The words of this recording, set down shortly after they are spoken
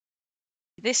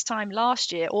This time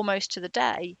last year, almost to the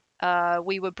day,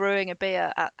 we were brewing a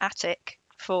beer at Attic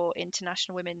for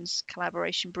International Women's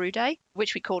Collaboration Brew Day,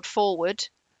 which we called Forward,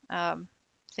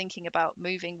 thinking about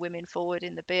moving women forward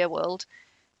in the beer world.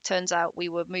 Turns out we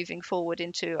were moving forward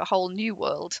into a whole new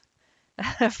world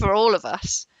for all of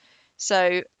us.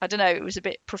 So I don't know, it was a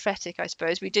bit prophetic, I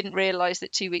suppose. We didn't realise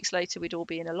that 2 weeks later we'd all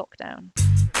be in a lockdown.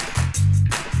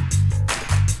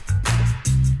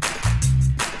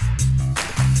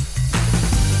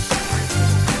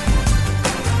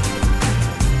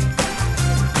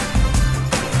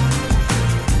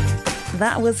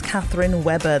 That was Catherine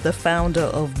Webber, the founder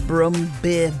of Brum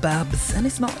Beer Babs. And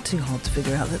it's not too hard to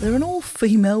figure out that they're an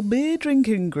all-female beer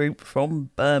drinking group from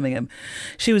Birmingham.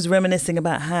 She was reminiscing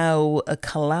about how a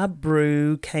collab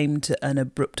brew came to an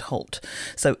abrupt halt.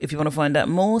 So if you want to find out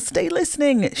more, stay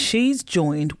listening. She's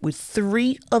joined with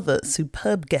 3 other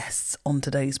superb guests on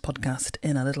today's podcast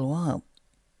in a little while.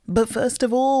 But first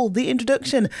of all, the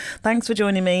introduction. Thanks for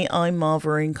joining me. I'm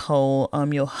Marvin Cole.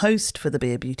 I'm your host for the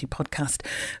Beer Beauty podcast,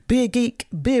 beer geek,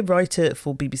 beer writer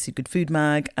for BBC Good Food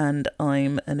Mag, and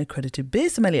I'm an accredited beer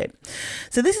sommelier.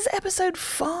 So this is episode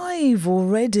 5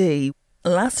 already.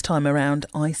 Last time around,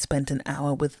 I spent an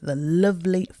hour with the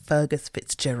lovely Fergus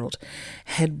Fitzgerald,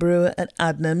 head brewer at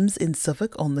Adnams in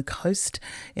Suffolk on the coast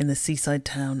in the seaside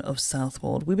town of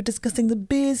Southwold. We were discussing the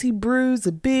beers he brews,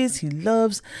 the beers he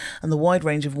loves, and the wide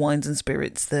range of wines and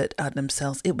spirits that Adnams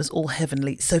sells. It was all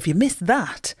heavenly. So if you missed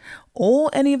that,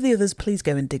 or any of the others, please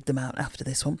go and dig them out after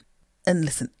this one. And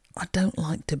listen, I don't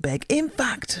like to beg. In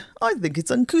fact, I think it's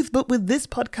uncouth, but with this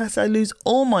podcast, I lose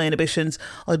all my inhibitions.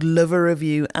 I'd love a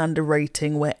review and a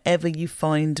rating wherever you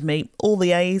find me. All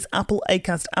the A's, Apple,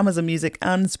 Acast, Amazon Music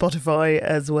and Spotify,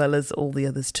 as well as all the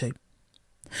others too.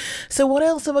 So what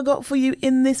else have I got for you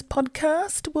in this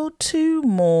podcast? Well, 2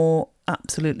 more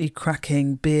absolutely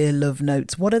cracking beer love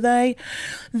notes. What are they?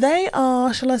 They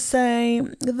are, shall I say,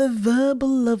 the verbal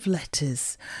love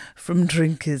letters from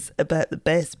drinkers about the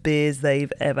best beers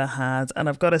they've ever had. And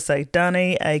I've got to say,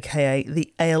 Danny, aka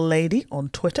the Ale Lady on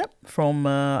Twitter from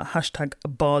hashtag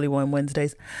Barley Wine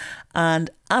Wednesdays,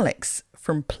 and Alex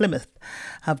from Plymouth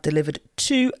have delivered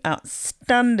 2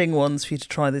 outstanding ones for you to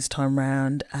try this time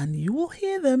round, and you will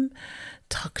hear them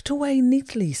tucked away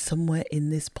neatly somewhere in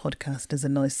this podcast as a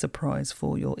nice surprise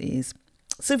for your ears.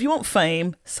 So if you want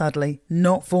fame, sadly,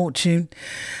 not fortune,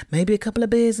 maybe a couple of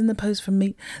beers in the post from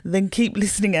me, then keep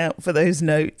listening out for those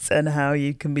notes and how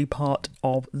you can be part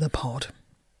of the pod.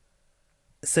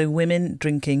 So women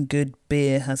drinking good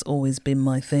beer has always been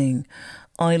my thing.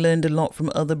 I learned a lot from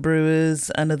other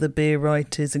brewers and other beer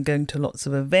writers and going to lots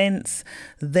of events.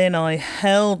 Then I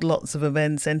held lots of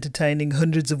events entertaining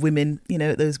hundreds of women, you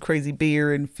know, at those crazy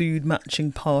beer and food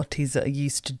matching parties that I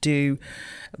used to do,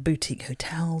 boutique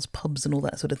hotels, pubs and all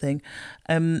that sort of thing.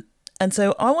 And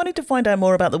so I wanted to find out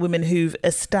more about the women who've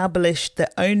established their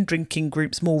own drinking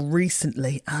groups more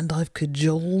recently, and I've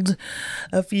cajoled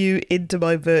a few into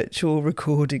my virtual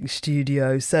recording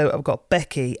studio. So I've got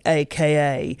Becky,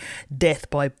 aka Death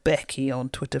by Becky on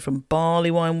Twitter from Barley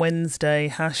Wine Wednesday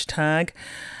hashtag.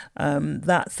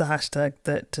 That's the hashtag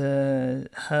that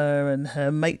her and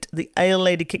her mate, the Ale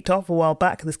Lady, kicked off a while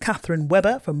back. There's Catherine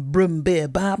Webber from Brum Beer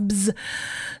Babs,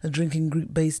 a drinking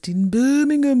group based in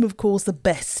Birmingham, of course, the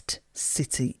best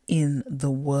city in the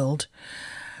world.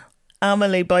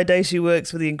 Amelie, by day she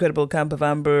works for the incredible Camper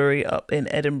Van Brewery up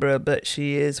in Edinburgh, but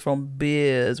she is from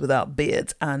Beers Without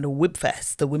Beards and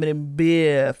Wibfest, the Women in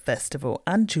Beer Festival,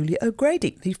 and Julia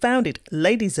O'Grady, who founded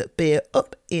Ladies at Beer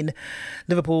up in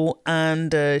Liverpool,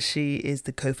 and she is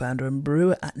the co-founder and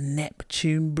brewer at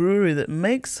Neptune Brewery that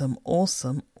makes some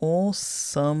awesome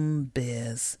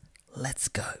beers. Let's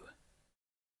go.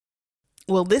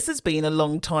 Well, this has been a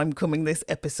long time coming, this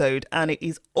episode, and it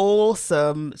is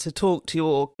awesome to talk to you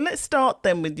all. Let's start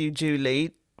then with you,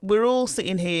 Julie. We're all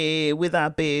sitting here with our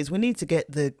beers. We need to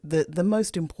get the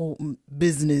most important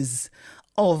business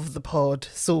of the pod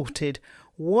sorted.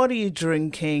 What are you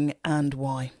drinking and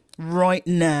why? Right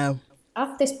now.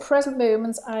 At this present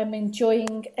moment, I'm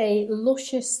enjoying a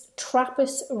luscious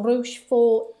Trappist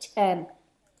Rochefort 10.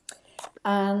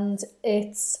 And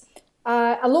it's...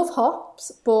 I love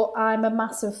hops, but I'm a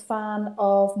massive fan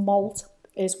of malt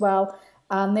as well.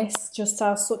 And this just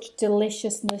has such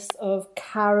deliciousness of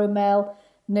caramel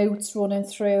notes running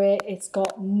through it. It's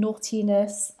got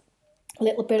nuttiness, a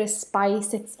little bit of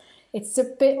spice. It's a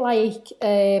bit like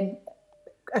a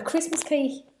Christmas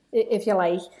cake, if you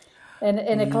like, in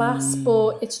a glass,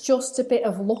 but it's just a bit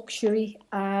of luxury.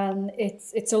 And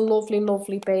it's a lovely,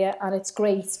 lovely beer, and it's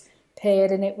great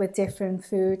pairing it with different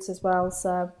foods as well.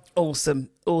 So. Awesome.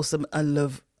 I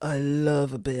love I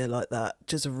love a beer like that,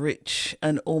 just rich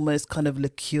and almost kind of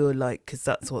liqueur-like, because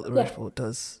that's what the Rochefort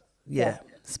does. Yeah,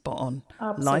 spot on.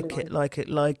 Absolutely.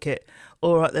 Like it.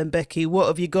 All right then, Becky, what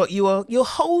have you got? You're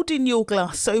holding your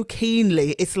glass so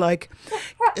keenly. It's like,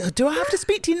 do I have to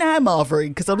speak to you now, Marvin?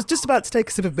 Because I was just about to take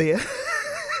a sip of beer.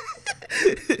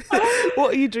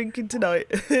 What are you drinking tonight?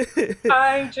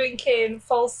 I'm drinking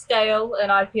False Scale, an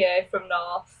IPA from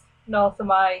North of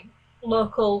my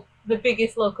the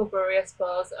biggest local brewery, I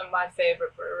suppose, and my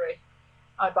favourite brewery.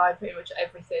 I buy pretty much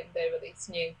everything they release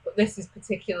new, but this is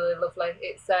particularly lovely.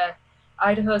 It's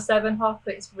Idaho 7 hop.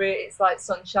 It's like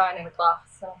sunshine in a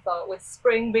glass, and I thought with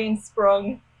spring being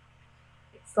sprung,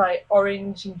 it's like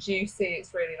orange and juicy.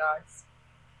 It's really nice.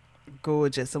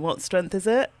 Gorgeous. And what strength is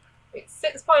it? It's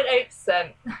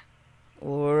 6.8%.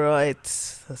 All right,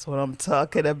 that's what I'm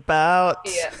talking about.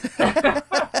 Yeah.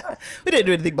 We don't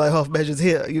do anything by half measures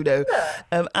here, you know.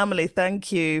 Amelie,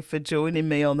 thank you for joining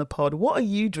me on the pod. What are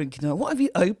you drinking now? What have you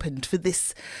opened for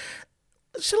this,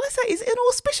 shall I say, is it an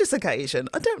auspicious occasion?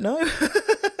 I don't know.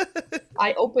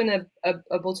 I opened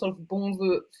a bottle of Bon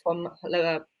Vœu from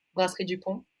La Brasserie du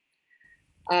Pont.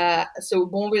 So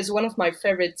Bon Vœu is one of my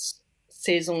favorite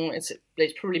saison. It's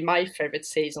probably my favorite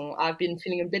saison. I've been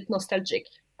feeling a bit nostalgic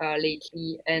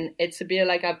lately, and it's a beer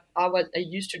like I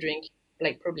used to drink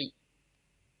like probably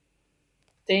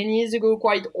 10 years ago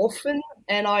quite often,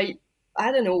 and I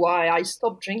don't know why I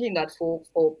stopped drinking that for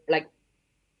like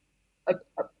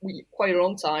quite a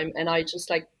long time, and I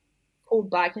just like pulled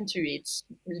back into it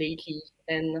lately,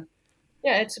 and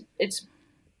yeah, it's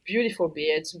beautiful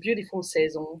beer. It's a beautiful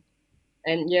saison,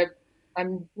 and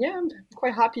I'm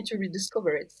quite happy to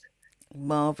rediscover it.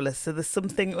 Marvellous. So there's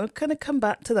something, we're going to come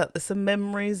back to that. There's some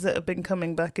memories that have been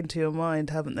coming back into your mind,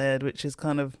 haven't there? Which is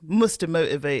kind of, must have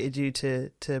motivated you to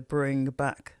bring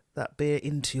back that beer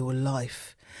into your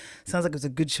life. Sounds like it was a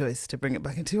good choice to bring it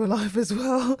back into your life as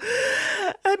well.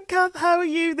 And Kath, how are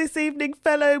you this evening,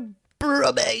 fellow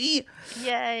Brummy?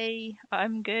 Yay,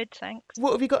 I'm good, thanks.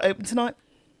 What have you got open tonight?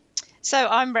 So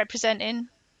I'm representing,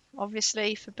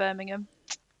 obviously, for Birmingham.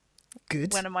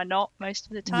 Good. When am I not? Most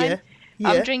of the time. Yeah.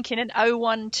 I'm drinking an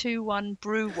 0121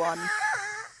 Brew One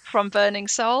from Burning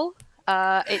Soul.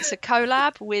 It's a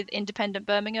collab with Independent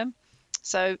Birmingham.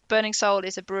 So Burning Soul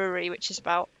is a brewery which is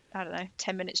about,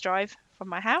 10 minutes drive from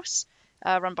my house,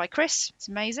 run by Chris. It's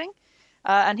amazing.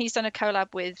 And he's done a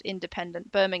collab with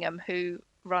Independent Birmingham, who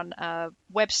run a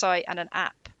website and an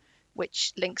app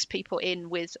which links people in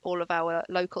with all of our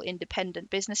local independent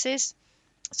businesses.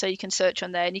 So you can search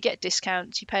on there and you get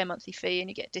discounts. You pay a monthly fee and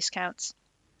you get discounts.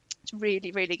 It's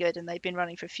really, really good, and they've been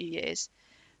running for a few years,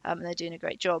 and they're doing a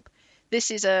great job. This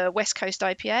is a West Coast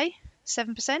IPA,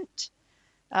 7%,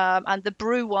 and the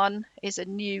Brew One is a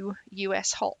new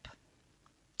US hop,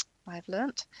 I've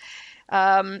learnt.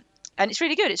 And it's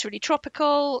really good. It's really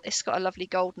tropical. It's got a lovely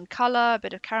golden colour, a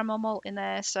bit of caramel malt in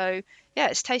there. So, yeah,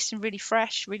 it's tasting really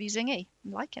fresh, really zingy.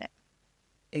 I'm liking it.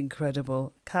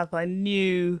 Incredible. Kath, I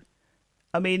knew,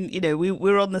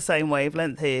 we're on the same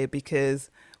wavelength here because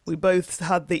we both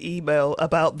had the email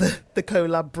about the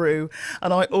collab brew,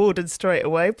 and I ordered straight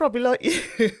away, probably like you.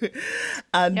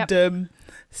 And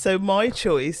so my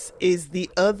choice is the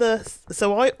other.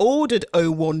 So I ordered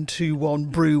 0121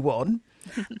 Brew One,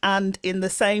 and in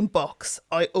the same box,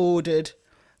 I ordered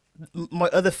my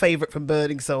other favourite from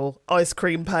Burning Soul, Ice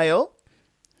Cream Pale,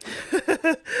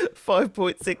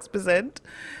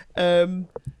 5.6%.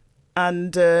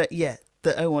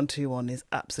 The 0121 is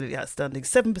absolutely outstanding.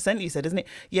 7%, you said, isn't it?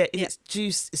 Yeah, it's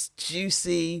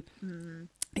juicy.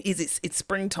 It's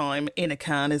springtime in a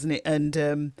can, isn't it? And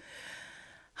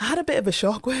I had a bit of a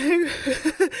shock when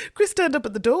Chris turned up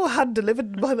at the door, hadn't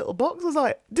delivered my little box. I was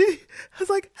like,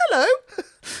 hello.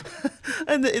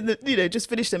 And just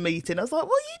finished the meeting. I was like,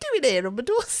 what are you doing here on my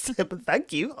doorstep? And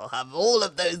thank you, I'll have all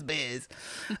of those beers,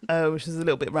 which is a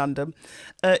little bit random.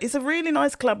 It's a really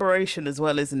nice collaboration as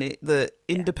well, isn't it? The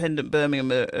Independent Birmingham,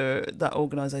 that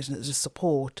organisation that just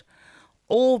support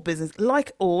all business,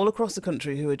 like all across the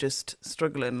country, who are just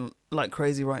struggling like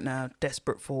crazy right now,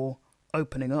 desperate for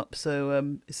opening up.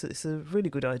 So it's a really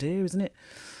good idea, isn't it?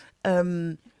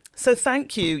 So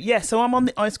thank you. Yeah, so I'm on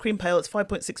the Ice Cream Pale. It's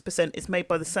 5.6%. It's made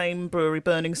by the same brewery,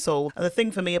 Burning Soul. And the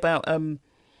thing for me about the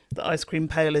Ice Cream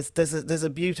Pale is there's a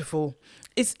beautiful.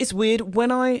 It's weird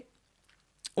when I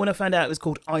found out it was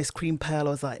called Ice Cream Pale.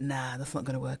 I was like, nah, that's not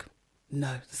going to work.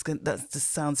 No, that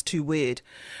just sounds too weird.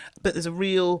 But there's a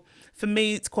real, for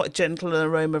me, it's quite gentle, an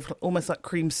aroma of almost like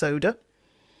cream soda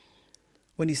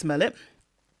when you smell it.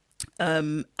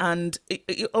 And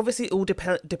it obviously all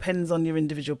depends on your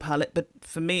individual palate, but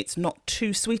for me it's not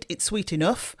too sweet. It's sweet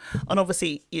enough. And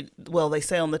obviously, they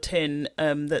say on the tin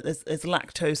that there's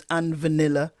lactose and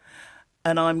vanilla,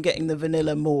 and I'm getting the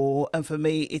vanilla more, and for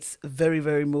me it's very,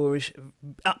 very Moorish,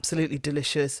 absolutely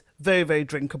delicious, very, very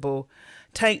drinkable.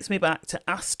 Takes me back to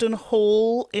Aston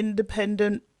Hall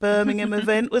Independent Birmingham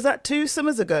event. Was that 2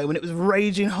 summers ago when it was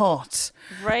raging hot?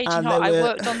 Raging hot. I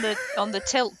worked on the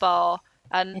tilt bar,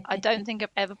 and I don't think I've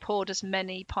ever poured as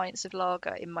many pints of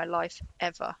lager in my life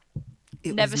ever.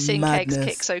 Never seen kegs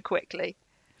kick so quickly.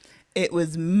 It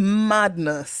was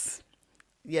madness.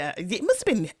 Yeah, it must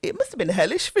have been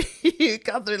hellish for you,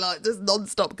 Catherine, like just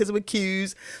non-stop because there were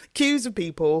queues of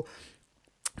people.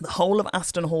 The whole of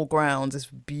Aston Hall grounds, this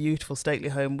beautiful stately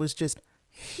home, was just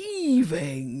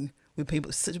heaving with people.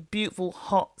 It was such a beautiful,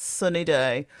 hot, sunny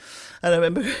day. And I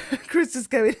remember Chris just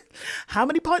going, how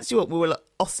many pints do you want? We were like,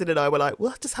 Austin and I were like,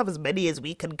 we'll just have as many as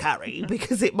we can carry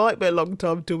because it might be a long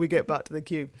time till we get back to the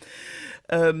queue.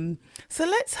 So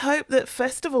let's hope that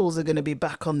festivals are going to be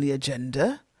back on the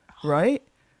agenda, right?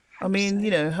 I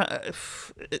mean, are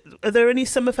there any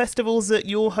summer festivals that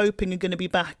you're hoping are going to be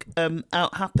back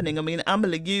out happening? I mean,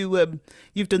 Amelie,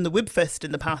 you've done the Wibfest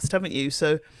in the past, haven't you?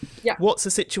 So yeah. What's the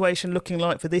situation looking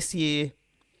like for this year?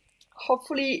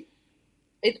 Hopefully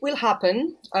it will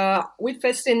happen.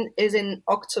 Wibfest is in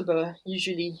October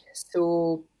usually.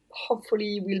 So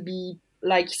hopefully we'll be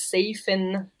like safe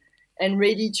and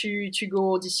ready to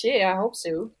go this year. I hope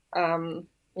so.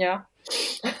 Yeah.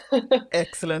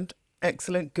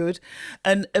 Excellent, good.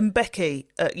 And Becky,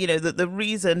 the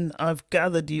reason I've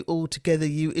gathered you all together,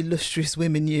 you illustrious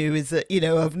women, is that,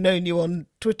 I've known you on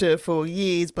Twitter for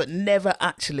years, but never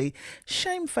actually,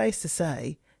 shamefaced to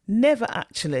say, never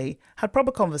actually had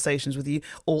proper conversations with you,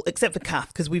 all except for Kath,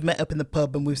 because we've met up in the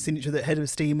pub and we've seen each other at Head of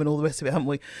Steam and all the rest of it, haven't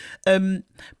we?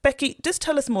 Becky, just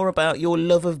tell us more about your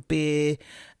love of beer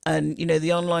and,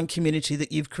 the online community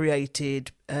that you've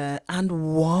created, and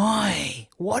why.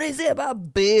 What is it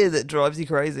about beer that drives you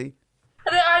crazy?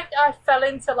 I fell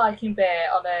into liking beer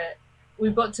we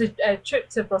booked a trip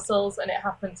to Brussels, and it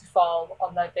happened to fall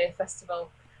on their beer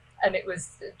festival, and it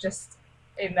was just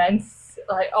immense,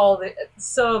 like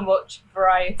so much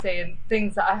variety and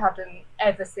things that I hadn't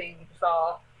ever seen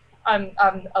before.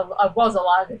 I was a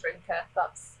lager drinker.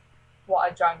 That's what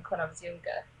I drank when I was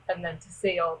younger, and then to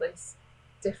see all these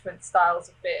different styles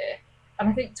of beer, and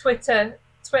I think Twitter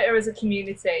as a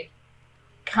community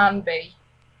can be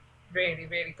really,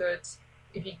 really good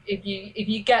if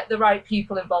you get the right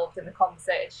people involved in the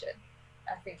conversation.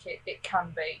 I think it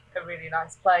can be a really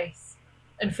nice place.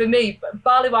 And for me,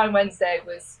 Barley Wine Wednesday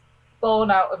was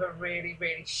born out of a really,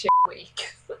 really shit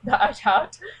week that I'd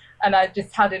had, and I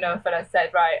just had enough, and I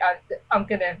said, right, I'm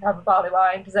gonna have a barley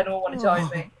wine. Does anyone want to join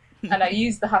me? And I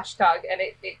used the hashtag, and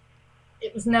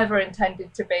it was never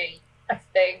intended to be a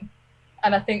thing.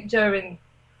 And I think during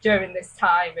this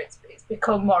time, it's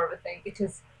become more of a thing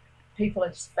because people are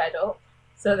just fed up.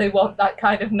 So they want that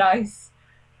kind of a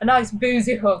nice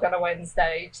boozy hug on a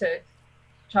Wednesday to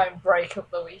try and break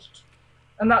up the week.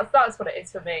 And that's what it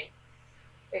is for me.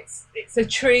 It's a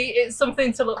treat. It's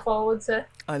something to look forward to.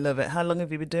 I love it. How long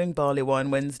have you been doing Barley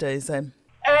Wine Wednesdays then?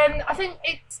 I think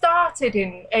it started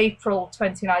in April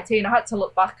 2019. I had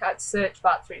to search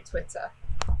back through Twitter.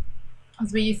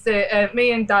 As we used to,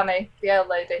 me and Danny, the old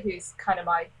lady, who's kind of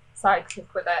my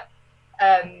sidekick with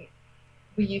it,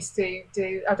 we used to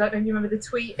do, I don't know if you remember the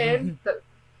tweet-in,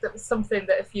 that was something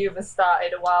that a few of us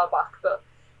started a while back, but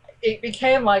it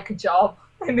became like a job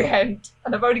in the end.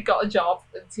 And I've only got a job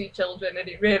and 2 children, and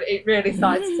it really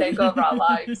started to take over our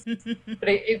lives. But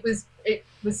it was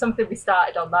something we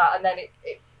started on that, and then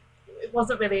it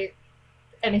wasn't really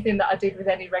anything that I did with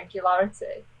any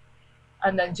regularity.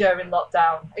 And then during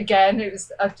lockdown, again,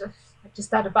 I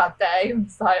just had a bad day. I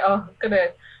was like, I'm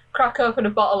gonna crack open a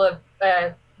bottle of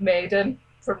Maiden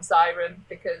from Siren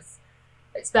because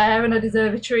it's there and I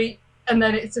deserve a treat. And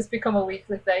then it's just become a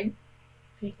weekly thing.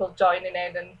 People joining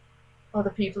in and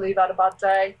other people who've had a bad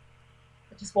day.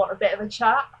 I just want a bit of a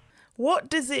chat. What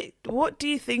do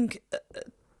you think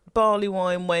Barley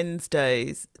Wine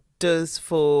Wednesdays does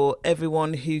for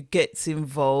everyone who gets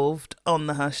involved on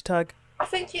the hashtag? I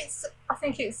think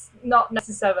it's not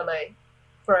necessarily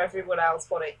for everyone else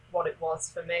what it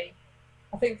was for me.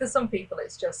 I think for some people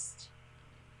it's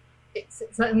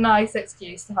a nice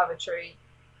excuse to have a treat.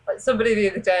 Like somebody the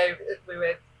other day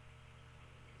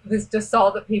just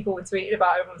saw that people were tweeting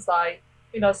about it and was like,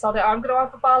 sod it, I'm going to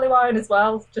have a barley wine as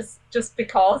well, just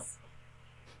because.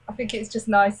 I think it's just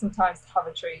nice sometimes to have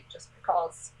a treat just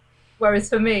because. Whereas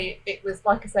for me, it was,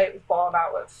 like I say, it was born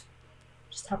out of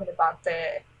just having a bad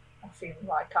day. I feel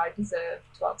like I deserve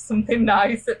to have something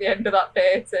nice at the end of that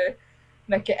day to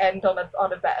make it end on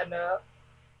a better note.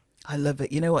 I love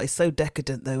it. You know what? It's so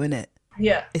decadent, though, isn't it?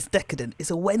 Yeah. It's decadent.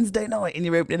 It's a Wednesday night and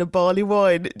you're opening a barley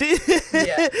wine.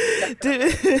 Yeah.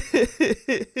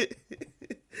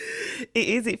 It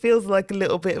is. It feels like a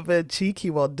little bit of a cheeky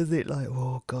one, does it? Like,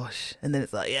 oh gosh, and then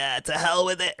it's like, yeah, to hell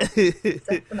with it.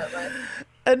 Definitely.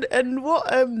 And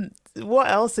what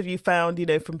else have you found? You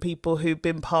know, from people who've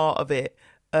been part of it.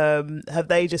 Have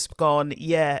they just gone,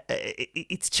 yeah,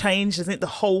 it's changed? I think the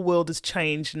whole world has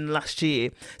changed in the last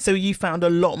year. So you found a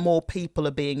lot more people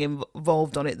are being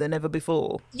involved on it than ever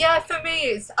before? Yeah, for me,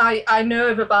 it's I know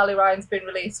if a barley wine's been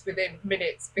released within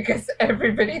minutes because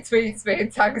everybody tweets me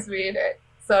and tags me in it.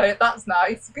 So that's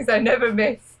nice because I never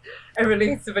miss a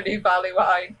release of a new barley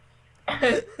wine.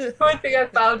 One thing I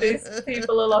found is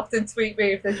people will often tweet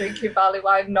me if they're drinking barley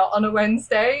wine not on a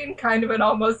Wednesday in kind of an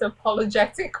almost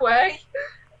apologetic way.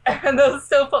 And they'll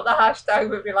still put the hashtag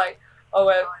but be like, oh,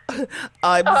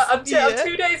 I'm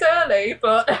 2 days early,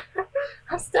 but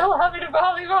I'm still having a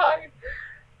barley wine.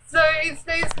 So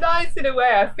it's nice in a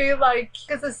way. I feel like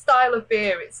as a style of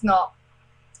beer, it's not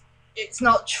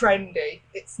trendy.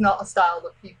 It's not a style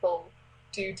that people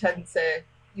do tend to,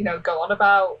 you know, go on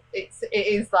about. It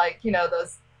is like, you know,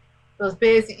 those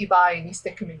beers that you buy and you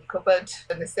stick them in your cupboard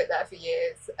and they sit there for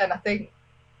years. And I think,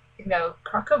 you know,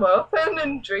 crack them open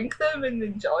and drink them and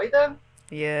enjoy them.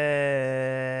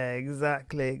 Yeah,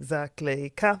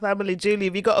 exactly. Kath, Emily, Julie,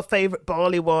 have you got a favourite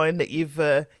barley wine that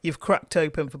you've cracked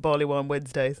open for Barley Wine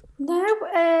Wednesdays? No,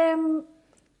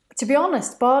 to be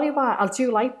honest, barley wine, I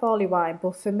do like barley wine,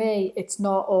 but for me, it's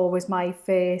not always my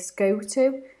first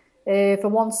go-to. If I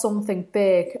want something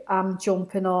big, I'm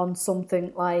jumping on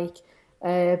something like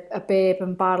a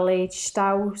bourbon barrel-aged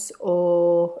stout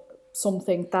or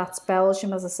something that's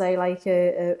Belgium, as I say, like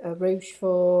a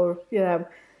Rochefort, you know.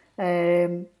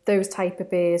 Those type of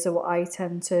beers are what I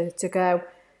tend to go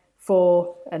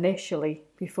for initially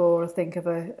before I think of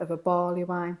a barley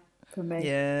wine for me.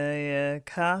 Yeah.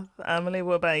 Kath, Emily,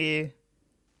 what about you?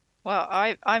 Well,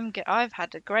 I've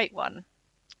had a great one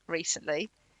recently.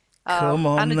 Come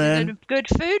on, and then. a good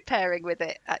food pairing with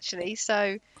it, actually.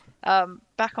 So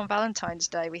back on Valentine's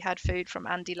Day, we had food from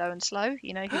Andy Low and Slow,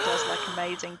 you know, who does like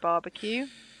amazing barbecue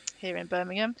here in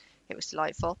Birmingham. It was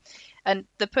delightful. And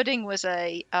the pudding was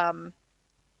a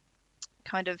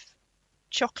kind of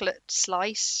chocolate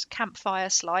slice, campfire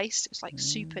slice. It was like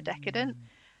super decadent.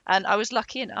 And I was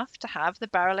lucky enough to have the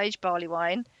barrel-aged barley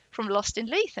wine from Lost in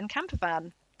Leith and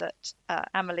Campervan that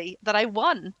I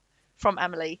won from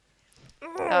Emily.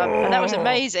 And that was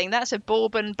amazing. That's a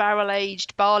bourbon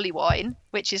barrel-aged barley wine,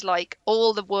 which is like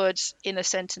all the words in a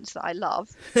sentence that I love,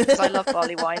 because I love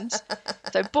barley wines.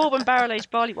 So bourbon barrel-aged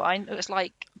barley wine, it was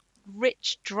like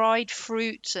rich dried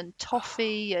fruits and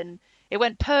toffee, and it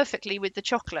went perfectly with the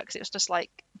chocolate because it was just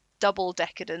like double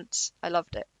decadence. I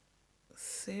loved it.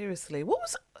 Seriously,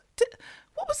 what's the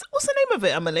name of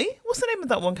it, Emily? What's the name of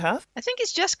that one, Kath? I think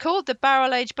it's just called the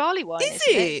barrel-aged barley wine. Is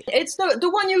it? It's the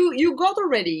one you got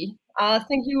already. I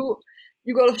think you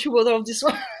got a few bottles of this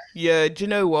one. Yeah, do you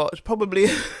know what? It's probably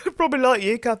like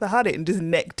you, Kath. I had it and just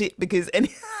necked it because it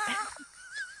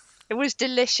was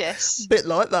delicious. Bit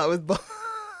like that with.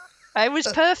 It was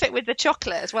perfect with the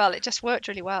chocolate as well. It just worked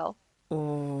really well.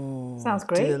 Oh, sounds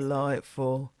great.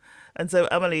 Delightful. And so,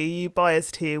 Emily, are you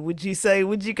biased here? Would you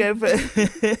go for,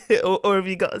 or have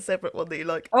you got a separate one that you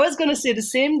like? I was gonna say the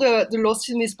same. The Lost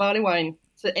in Leith barley wine.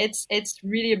 So it's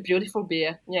really a beautiful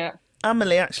beer. Yeah.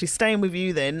 Emily, actually staying with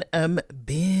you then.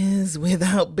 Beers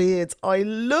without beards. I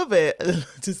love it.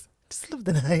 Just love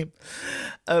the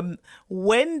name.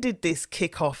 When did this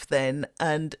kick off then?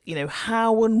 And you know,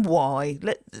 how and why?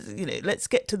 Let's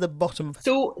get to the bottom.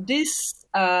 So this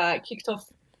kicked off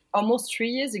almost 3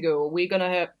 years ago. We're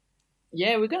gonna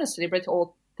celebrate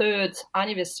our 3rd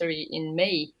anniversary in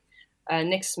May,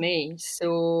 next May.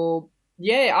 So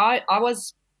yeah, I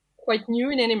was quite new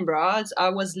in Edinburgh. I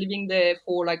was living there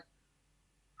for like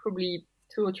probably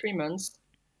 2 or 3 months.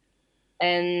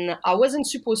 And I wasn't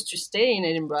supposed to stay in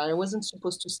Edinburgh. I wasn't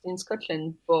supposed to stay in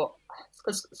Scotland, but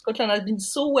Scotland has been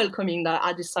so welcoming that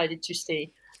I decided to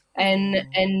stay.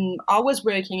 And I was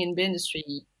working in the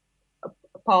industry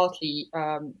partly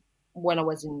when I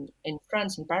was in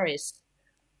France, in Paris.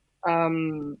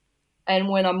 And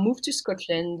when I moved to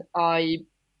Scotland, I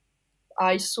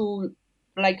saw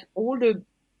like all the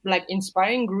like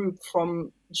inspiring group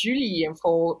from Julie and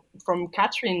from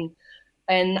Catherine.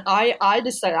 And I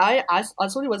decided, I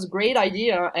thought it was a great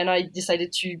idea, and I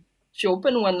decided to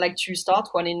open one, like to start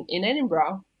one in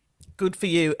Edinburgh. Good for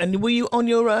you. And were you on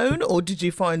your own, or did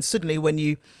you find suddenly when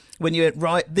you when you went,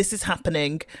 right, this is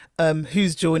happening,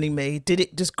 who's joining me? Did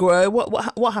it just grow?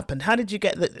 What happened? How did you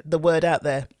get the word out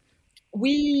there?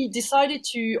 We decided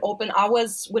to open. I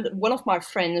was with one of my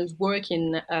friends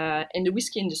working in the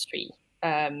whiskey industry,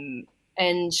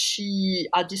 and she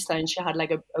at this time she had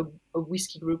like a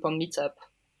whiskey group on Meetup,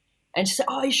 and she said,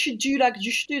 "Oh, you should do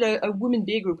a women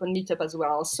beer group on Meetup as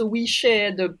well." So we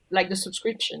shared the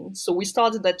subscription. So we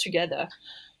started that together,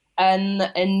 and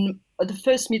at the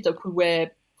first meetup we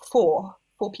were four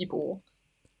people,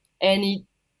 and it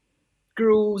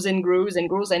grows and grows and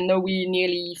grows, and now we're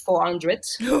nearly 400.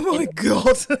 Oh my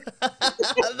god,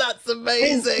 that's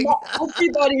amazing!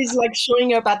 Everybody's like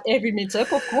showing up at every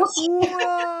meetup, of course.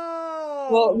 Wow.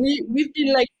 Well, we've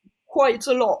been like quite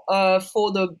a lot.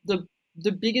 For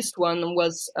the biggest one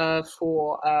was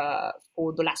for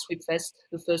the last Whipfest,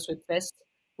 the first Whipfest,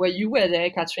 where you were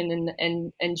there, Catherine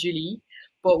and Julie,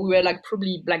 but we were like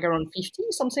probably like around 50,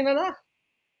 something like that.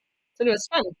 So it was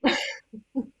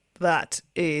fun. That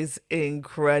is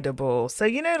incredible. So,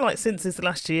 like since this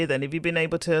last year then, have you been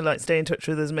able to like stay in touch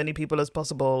with as many people as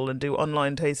possible and do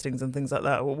online tastings and things like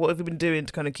that? Or what have you been doing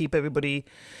to kind of keep everybody's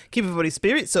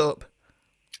spirits up?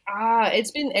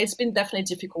 It's been definitely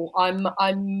difficult. I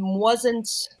wasn't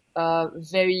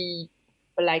very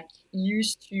like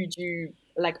used to do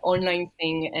like online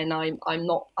thing, and I'm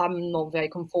not very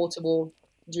comfortable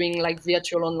doing like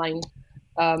virtual online.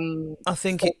 I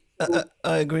think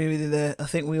I agree with you there. I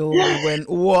think we all went,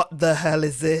 what the hell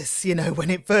is this? When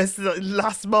it first,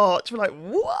 last March, we're like,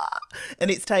 what?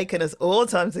 And it's taken us all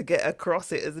time to get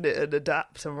across it, isn't it? And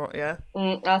adapt. And yeah.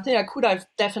 I think I could have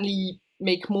definitely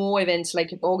make more events,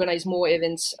 like organize more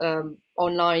events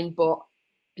online, but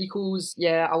because,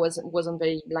 I wasn't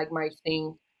very like my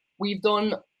thing. We've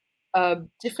done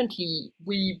differently.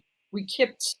 We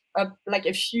kept like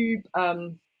a few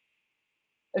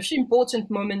important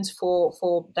moments for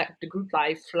the group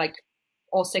life, like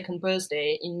our second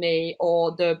birthday in May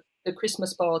or the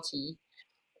Christmas party.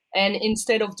 And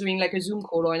instead of doing like a Zoom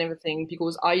call or everything,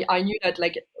 because I knew that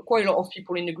like quite a lot of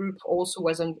people in the group also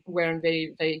weren't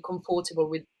very, very comfortable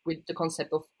with the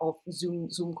concept of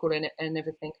Zoom call and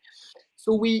everything.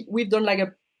 So we've done like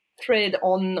a thread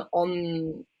on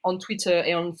Twitter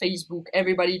and on Facebook,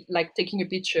 everybody like taking a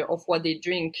picture of what they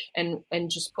drink and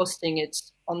just posting it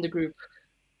on the group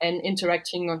and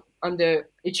interacting under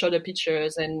each other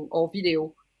pictures or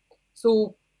video.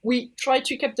 So we try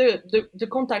to keep the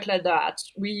contact like that.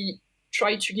 We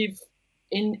try to give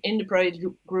in the private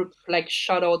group like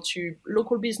shout out to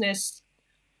local business,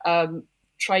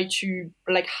 try to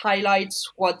like highlight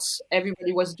what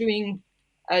everybody was doing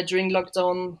during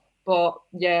lockdown. But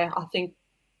I think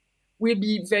we'll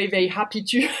be very, very happy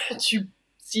to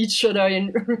see each other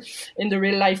in the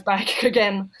real life back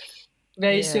again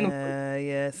very soon.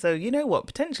 Yeah. So you know what?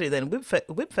 Potentially then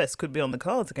Whipfest could be on the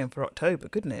cards again for October,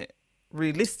 couldn't it?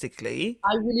 Realistically.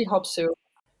 I really hope so.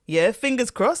 Yeah,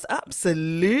 fingers crossed.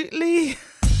 Absolutely.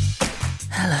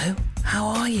 Hello, how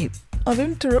are you? I've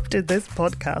interrupted this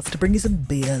podcast to bring you some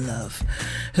beer love.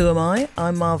 Who am I?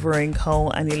 I'm Marva Ring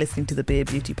Cole, and you're listening to the Beer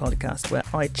Beauty Podcast, where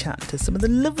I chat to some of the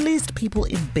loveliest people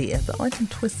in beer that I can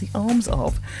twist the arms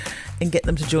of and get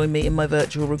them to join me in my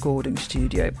virtual recording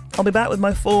studio. I'll be back with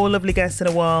my 4 lovely guests in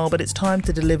a while, but it's time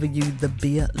to deliver you the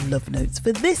beer love notes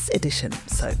for this edition.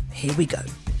 So here we go.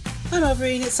 Hi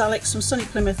Marvine, it's Alex from sunny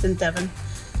Plymouth in Devon.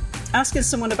 Asking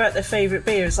someone about their favourite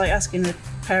beer is like asking a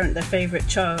parent their favourite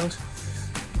child.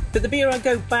 But the beer I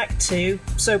go back to,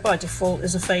 so by default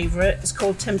is a favourite, it's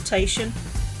called Temptation.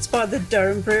 It's by the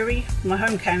Durham Brewery, my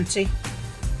home county.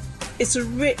 It's a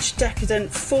rich,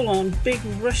 decadent, full-on, big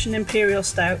Russian Imperial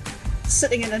Stout,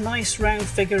 sitting in a nice round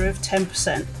figure of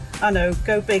 10%. I know,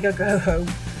 go big or go home.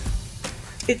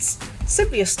 It's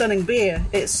simply a stunning beer.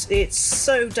 It's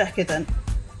so decadent.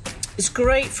 It's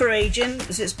great for aging,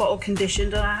 as it's bottle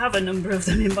conditioned, and I have a number of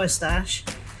them in my stash.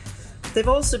 They've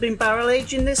also been barrel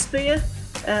aging this beer,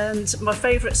 and my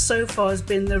favourite so far has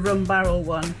been the rum barrel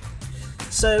one.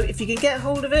 So if you can get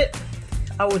hold of it,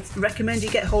 I would recommend you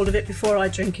get hold of it before I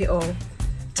drink it all.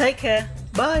 Take care.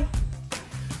 Bye.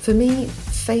 For me,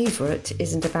 favourite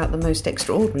isn't about the most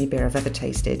extraordinary beer I've ever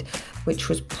tasted, which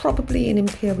was probably an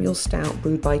Imperial Stout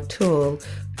brewed by Tool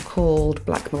called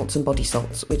Black Malts and Body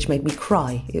Salts, which made me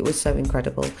cry. It was so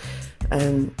incredible.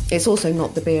 It's also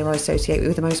not the beer I associate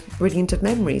with the most brilliant of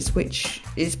memories, which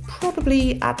is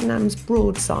probably Adnam's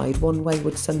Broadside one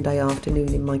wayward Sunday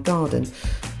afternoon in my garden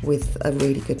with a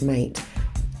really good mate.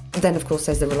 Then, of course,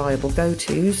 there's the reliable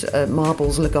go-tos.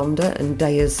 Marble's Lagonda and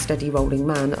Daya's Steady Rolling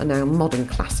Man are now modern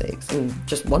classics and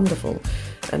just wonderful.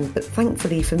 But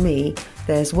thankfully for me,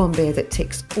 there's one beer that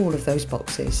ticks all of those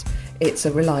boxes. It's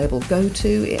a reliable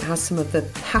go-to. It has some of the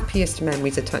happiest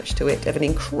memories attached to it of an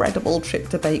incredible trip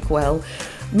to Bakewell,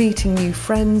 meeting new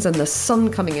friends and the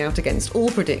sun coming out against all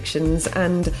predictions.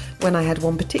 And when I had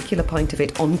one particular pint of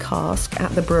it on cask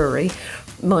at the brewery,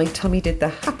 my tummy did the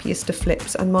happiest of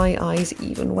flips and my eyes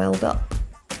even welled up.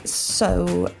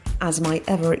 So, as my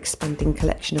ever-expanding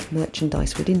collection of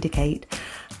merchandise would indicate,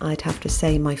 I'd have to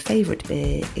say my favourite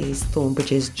beer is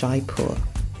Thornbridge's Jaipur.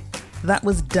 That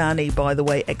was Danny, by the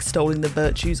way, extolling the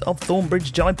virtues of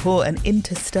Thornbridge Jaipur, an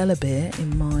interstellar beer,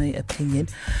 in my opinion.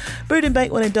 Brewed in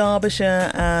Bakewell in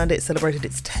Derbyshire, and it celebrated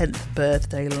its 10th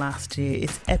birthday last year.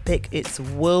 It's epic, it's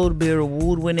World Beer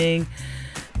Award winning.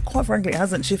 Quite frankly, it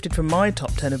hasn't shifted from my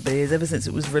top 10 of beers ever since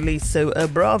it was released, so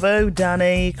bravo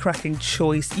Danny, cracking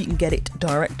choice. You can get it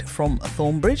direct from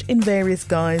Thornbridge in various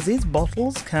guises,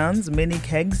 bottles, cans, mini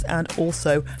kegs, and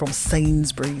also from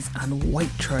Sainsbury's and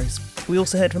Waitrose. We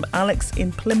also heard from Alex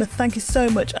in Plymouth. Thank you so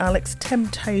much, Alex.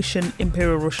 Temptation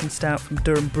Imperial Russian Stout from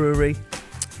Durham Brewery.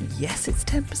 Yes, it's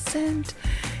 10%.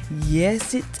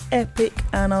 Yes, it's epic,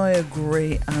 and I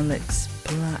agree, Alex.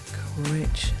 Black,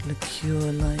 rich,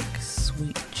 liqueur-like,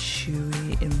 sweet,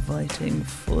 chewy, inviting,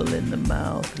 full in the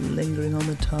mouth, lingering on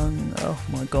the tongue. Oh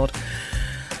my God.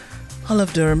 I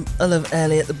love Durham. I love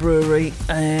Ellie at the brewery.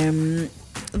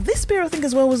 This beer, I think,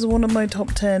 as well, was one of my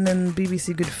top 10 in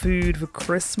BBC Good Food for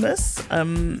Christmas.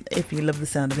 If you love the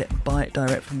sound of it, buy it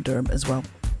direct from Durham as well.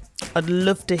 I'd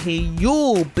love to hear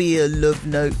your beer love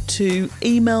note too.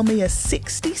 Email me a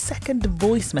 60-second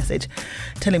voice message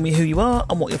telling me who you are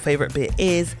and what your favourite beer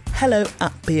is.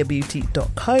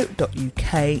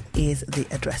 hello@beerbeauty.co.uk is the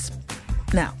address.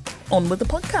 Now, on with the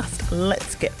podcast.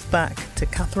 Let's get back to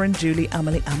Catherine, Julie,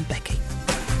 Amelie and Becky.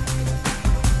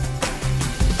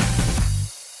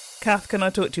 Kath, can I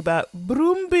talk to you about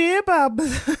Brum Beer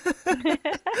Babs?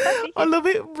 I love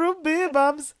it, Brum Beer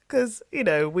Babs, because, you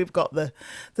know, we've got the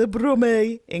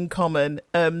Brummie in common.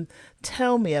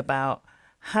 Tell me about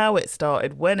how it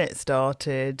started, when it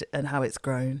started, and how it's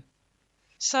grown.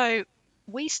 So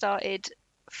we started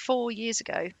 4 years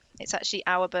ago. It's actually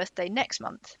our birthday next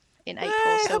month in April.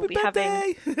 Hey, so happy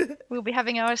we'll be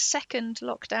having our second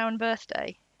lockdown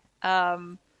birthday.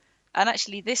 And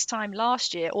actually this time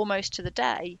last year, almost to the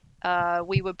day,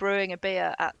 we were brewing a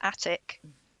beer at Attic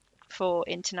for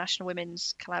International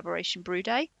Women's Collaboration Brew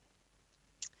Day,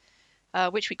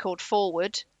 which we called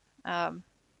Forward,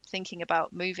 thinking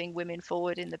about moving women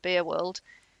forward in the beer world.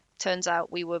 Turns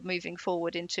out we were moving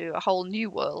forward into a whole new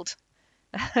world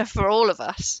for all of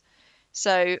us.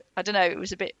 So, I don't know, it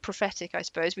was a bit prophetic, I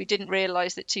suppose. We didn't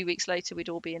realise that 2 weeks later we'd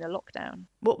all be in a lockdown.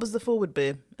 What was the Forward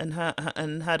beer, and how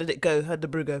did it go? How did the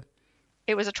brew go?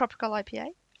 It was a tropical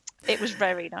IPA. It was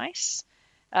very nice.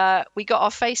 We got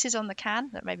our faces on the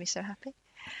can. That made me so happy.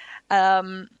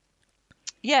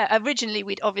 Originally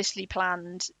we'd obviously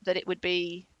planned that it would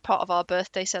be part of our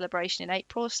birthday celebration in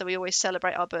April. So we always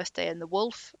celebrate our birthday in the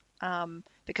Wolf,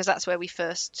 because that's where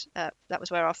that was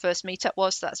where our first meetup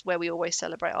was. So that's where we always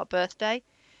celebrate our birthday.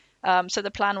 So the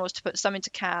plan was to put some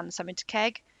into can, some into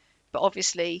keg. But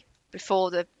obviously before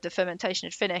the fermentation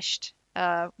had finished,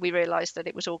 we realised that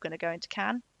it was all going to go into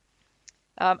can.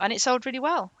 And it sold really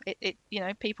well. It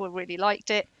people really liked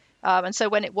it. And so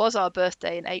when it was our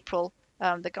birthday in April,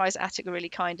 the guys at Attic were really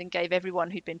kind and gave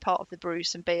everyone who'd been part of the brew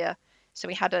some beer. So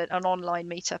we had an online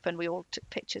meetup and we all took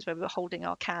pictures where we were holding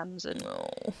our cans and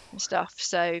stuff.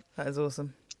 So that is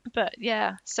awesome. But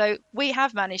yeah, so we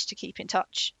have managed to keep in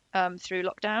touch through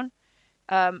lockdown.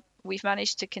 We've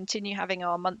managed to continue having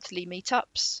our monthly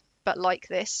meetups, but like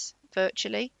this,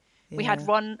 virtually. Yeah. We had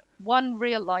one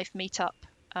real life meetup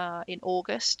in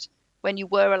August when you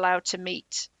were allowed to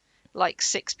meet like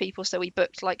 6 people. So we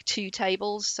booked like 2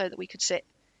 tables so that we could sit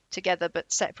together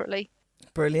but separately.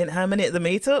 Brilliant. How many at the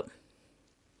meetup?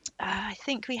 I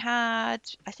think we had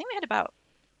about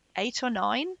 8 or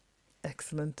 9.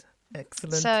 Excellent.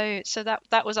 So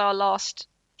that was our last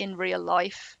in real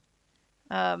life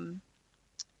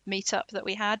meetup that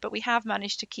we had, but we have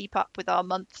managed to keep up with our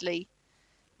monthly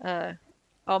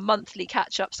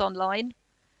catch-ups online.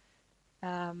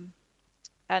 And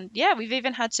yeah, we've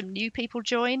even had some new people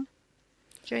join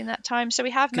during that time. So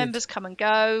we have Good. Members come and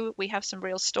go. We have some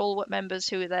real stalwart members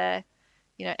who are there,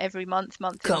 every month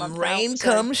in, come month rain, out.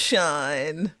 So, come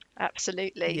shine.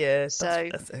 Absolutely. Yeah, so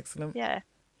that's excellent. Yeah.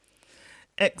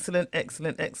 Excellent.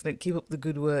 Keep up the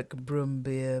good work, Brum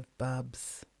Beer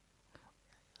Babs.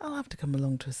 I'll have to come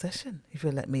along to a session if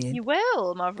you'll let me in. You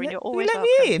will, Marvin. You're always you let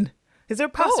welcome. me in. Is there a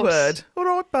password? All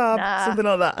right, Bob. Nah. Something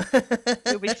like that.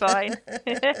 You'll be fine.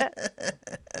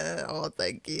 Oh,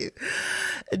 thank you.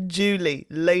 Julie,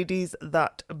 Ladies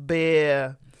That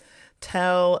Beer.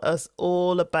 Tell us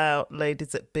all about Ladies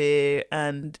That Beer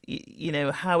and, you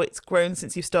know, how it's grown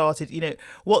since you started. You know,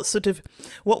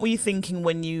 what were you thinking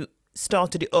when you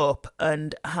started it up,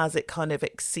 and has it kind of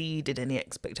exceeded any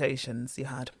expectations you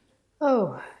had?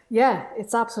 Oh, yeah,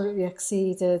 it's absolutely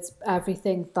exceeded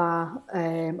everything that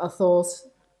I thought,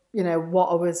 you know, what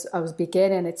I was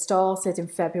beginning. It started in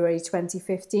February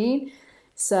 2015.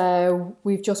 So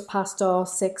we've just passed our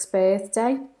 6th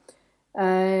birthday.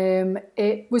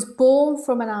 It was born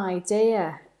from an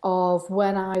idea of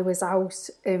when I was out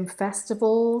in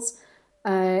festivals,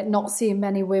 not seeing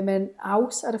many women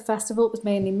out at a festival. It was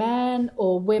mainly men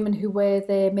or women who were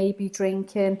there maybe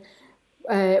drinking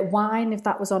wine if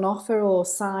that was on offer, or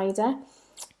cider.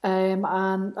 And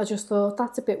I just thought,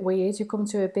 that's a bit weird. You come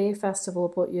to a beer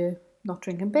festival but you're not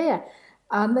drinking beer.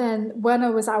 And then when I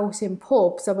was out in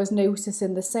pubs, I was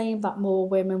noticing the same, that more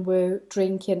women were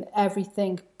drinking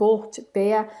everything but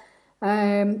beer.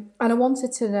 And I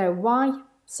wanted to know why.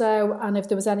 So, and if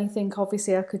there was anything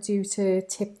obviously I could do to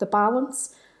tip the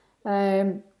balance.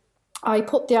 I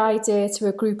put the idea to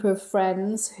a group of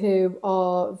friends who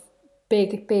are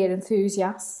big beer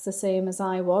enthusiasts, the same as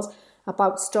I was,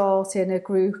 about starting a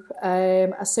group,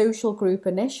 a social group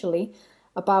initially,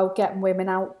 about getting women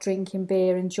out drinking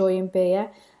beer, enjoying beer.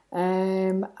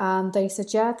 And they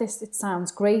said, yeah, it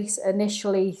sounds great.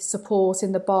 Initially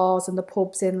supporting the bars and the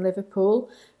pubs in Liverpool,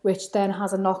 which then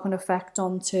has a knock-on effect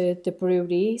onto the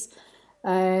breweries.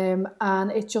 And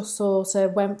it just sort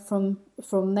of went from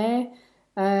there.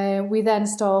 We then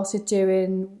started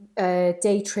doing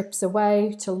day trips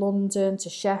away to London, to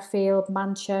Sheffield,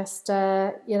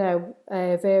 Manchester, you know,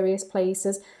 various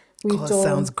places.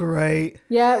 Sounds great.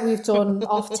 Yeah, we've done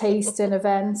off-tasting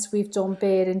events, we've done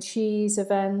beer and cheese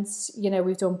events, you know,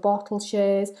 we've done bottle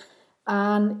shares.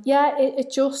 And yeah,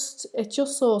 it just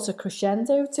sort of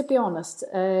crescendo, to be honest.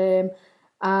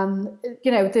 And,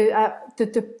 you know,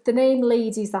 the name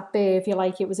Ladies That Beer, if you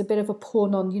like, it was a bit of a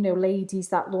pun on, you know, ladies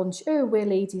that lunch. Oh, we're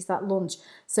ladies that lunch.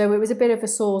 So it was a bit of a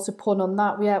sort of pun on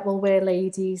that. Yeah, well, we're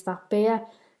ladies that beer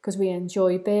because we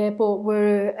enjoy beer, but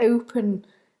we're an open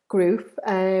group.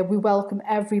 We welcome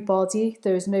everybody.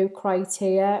 There's no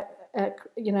criteria.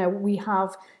 You know, we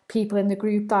have people in the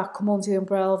group that come under the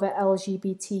umbrella of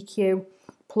LGBTQ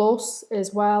plus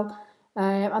as well.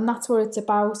 And that's what it's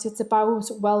about. It's about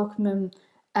welcoming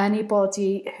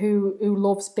anybody who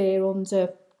loves beer under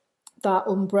that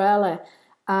umbrella.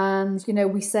 And, you know,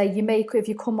 we say if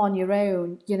you come on your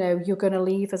own, you know, you're going to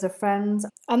leave as a friend.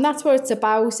 And that's what it's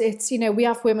about. It's, you know, we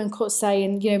have women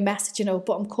saying, you know, messaging, oh,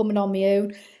 but I'm coming on my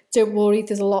own. Don't worry,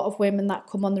 there's a lot of women that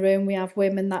come on their own. We have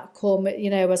women that come, you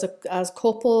know, as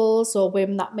couples, or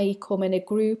women that may come in a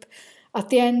group. At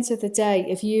the end of the day,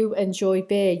 if you enjoy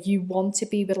beer, you want to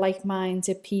be with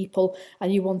like-minded people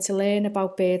and you want to learn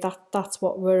about beer. That's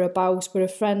what we're about. We're a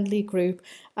friendly group.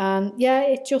 And yeah,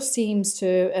 it just seems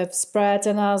to have spread.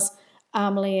 And as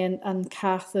Emily and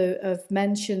Kath have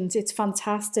mentioned, it's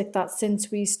fantastic that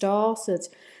since we started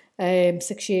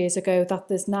 6 years ago, that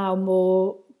there's now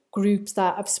more groups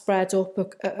that have spread up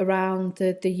around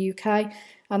the UK,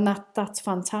 and that's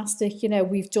fantastic. You know,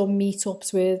 we've done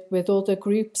meetups with other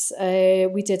groups.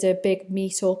 We did a big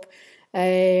meetup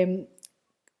in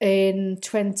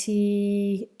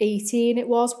 2018 it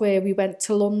was, where we went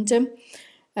to London,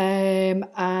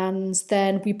 and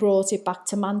then we brought it back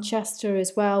to Manchester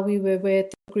as well. We were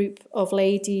with a group of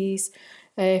ladies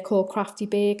called Crafty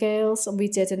Beer Girls, and we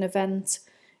did an event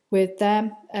with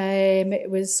them. It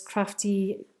was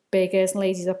Crafty Beer Girls and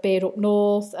Ladies That Beer up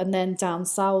north, and then down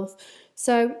south.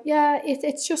 So yeah,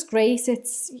 it's just great.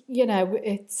 It's, you know,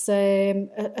 it's a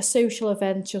social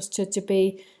event just to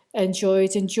be enjoy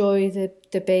the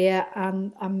beer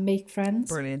and make friends.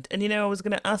 Brilliant. And you know, I was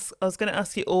going to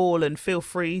ask you all, and feel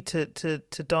free to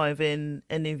dive in,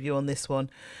 any of you, on this one.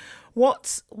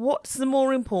 What's the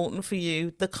more important for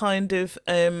you? The kind of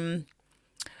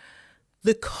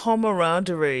the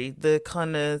camaraderie, the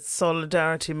kind of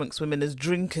solidarity amongst women as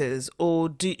drinkers, or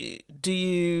do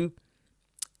you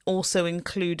also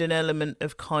include an element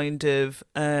of kind of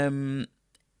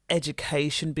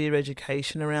education, beer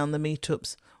education around the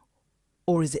meetups,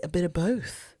 or is it a bit of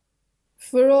both?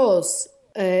 For us,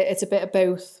 it's a bit of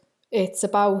both. It's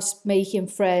about making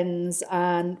friends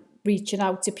and reaching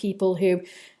out to people who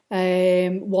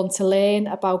want to learn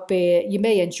about beer. You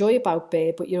may enjoy about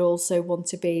beer, but you also want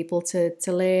to be able to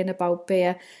learn about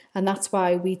beer, and that's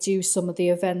why we do some of the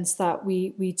events that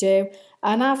we do.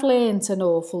 And I've learned an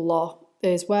awful lot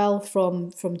as well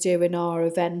from doing our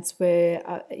events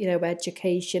where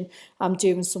education. I'm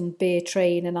doing some beer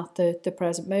training at the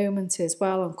present moment as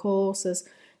well on courses.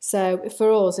 So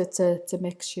for us, it's a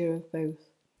mixture of both.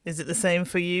 Is it the same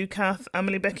for you, Kath,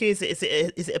 Amelie, Becky? Is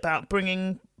it about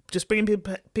bringing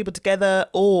people together,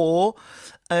 or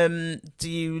do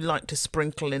you like to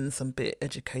sprinkle in some bit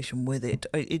education with it?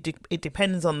 It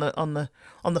depends on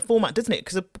the format, doesn't it?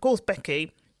 Because of course,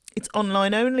 Becky, it's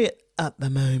online only at the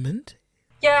moment.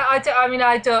 Yeah,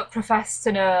 I don't profess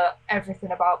to know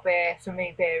everything about beer. For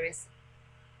me, beer is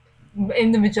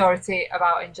in the majority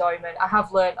about enjoyment. I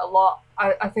have learned a lot.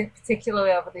 I think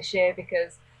particularly over this year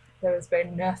because there has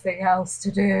been nothing else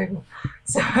to do.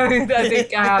 So I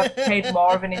think I have paid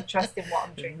more of an interest in what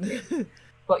I'm drinking.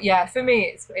 But yeah, for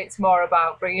me, it's more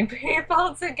about bringing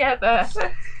people together.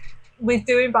 With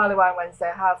doing Barley Wine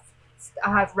Wednesday, I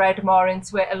have read more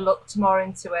into it and looked more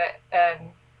into it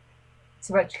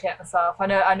to educate myself. I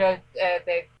know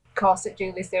the course that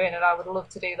Julie's doing, and I would love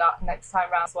to do that next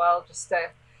time round as well, just to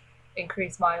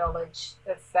increase my knowledge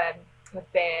of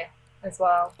beer as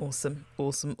well. Awesome.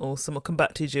 I'll come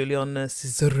back to you, Julie, on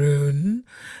Cicerone.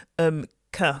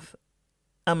 Kath,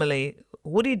 Amelie,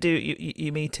 what do you do at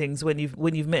your meetings when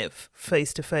you've met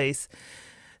face to face?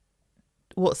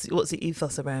 What's the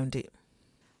ethos around it?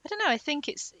 I don't know. I think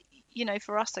it's,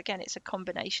 for us, again, it's a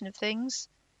combination of things.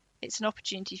 It's an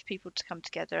opportunity for people to come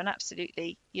together, and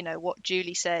absolutely, what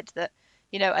Julie said, that,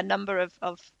 a number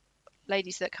of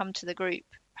ladies that come to the group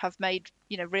have made,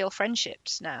 real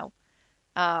friendships now.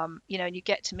 And you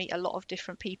get to meet a lot of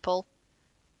different people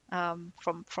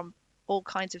from all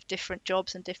kinds of different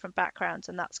jobs and different backgrounds,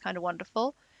 and that's kind of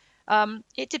wonderful.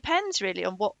 It depends really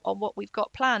on what we've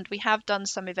got planned. We have done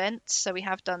some events, so we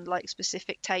have done like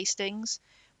specific tastings.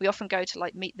 We often go to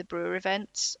like meet the brewer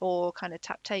events or kind of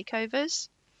tap takeovers.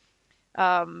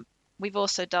 We've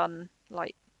also done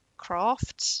like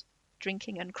crafts,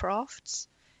 drinking and crafts.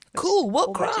 Cool.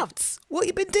 What crafts? What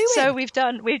you been doing? So we've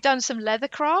done some leather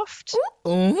craft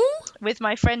with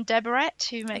my friend Deborette,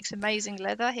 who makes amazing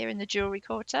leather here in the Jewellery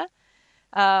Quarter.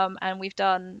 And we've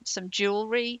done some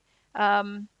jewellery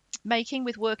making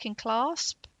with Working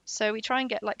Clasp. So we try and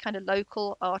get like kind of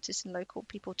local artists and local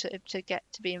people to get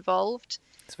to be involved.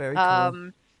 It's very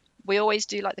cool. We always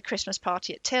do like the Christmas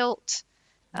party at Tilt.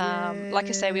 Like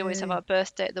I say, we always have our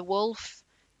birthday at the Wolf.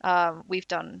 We've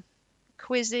done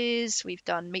quizzes, we've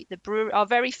done Meet the Brewer. Our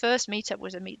very first meetup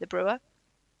was a Meet the Brewer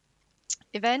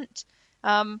event.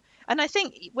 And I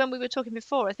think when we were talking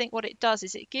before, I think what it does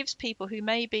is it gives people who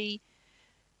maybe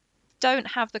don't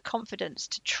have the confidence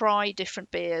to try different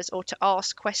beers or to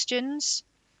ask questions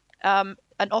an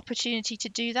opportunity to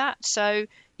do that. So,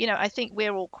 I think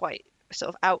we're all quite sort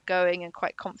of outgoing and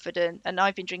quite confident, and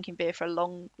I've been drinking beer for a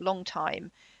long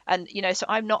time, and so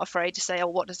I'm not afraid to say,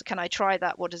 oh, can I try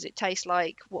that, what does it taste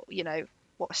like, what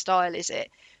style is it?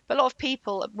 But a lot of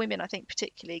people, women I think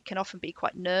particularly, can often be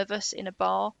quite nervous in a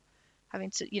bar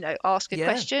having to ask a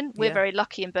question. We're very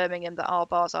lucky in Birmingham that our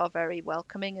bars are very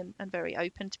welcoming and very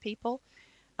open to people,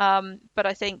 but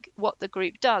I think what the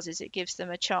group does is it gives them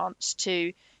a chance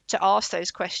to ask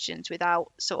those questions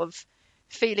without sort of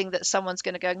feeling that someone's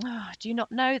going to go, oh, do you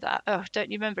not know that? Oh, don't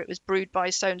you remember it was brewed by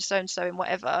so and so and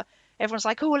whatever? Everyone's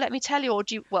like, oh, let me tell you, or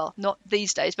do you, well, not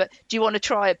these days, but do you want to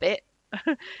try a bit?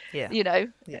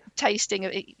 Tasting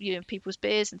of people's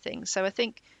beers and things. So I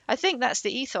think that's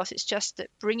the ethos. It's just that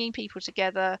bringing people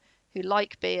together who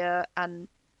like beer and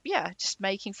just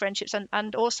making friendships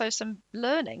and also some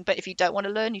learning. But if you don't want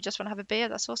to learn, you just want to have a beer,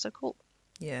 that's also cool.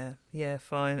 Yeah,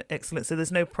 fine, excellent. So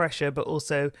there's no pressure, but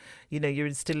also, you're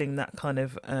instilling that kind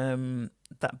of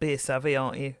that beer savvy,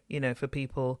 aren't you? For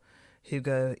people who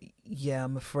go,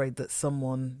 I'm afraid that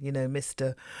someone,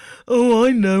 Mr. Oh, I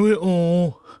know it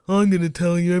all, I'm going to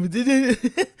tell you everything.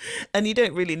 And you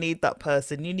don't really need that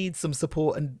person. You need some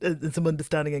support and some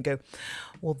understanding and go,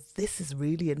 well, this is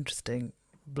really interesting,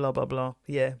 blah, blah, blah.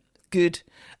 Yeah, good.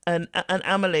 And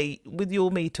Amelie, with your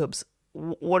meetups,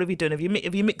 what have you done? Have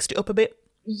you mixed it up a bit?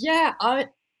 Yeah,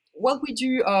 what we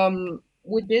do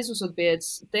with Beers Without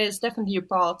Beards, there's definitely a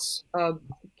part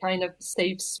kind of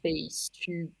safe space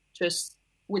to just,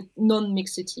 with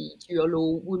non-mixity, to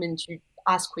allow women to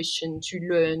ask questions, to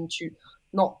learn, to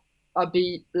not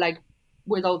be like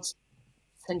without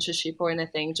censorship or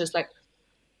anything, just like.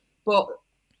 But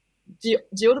the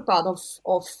other part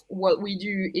of what we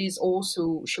do is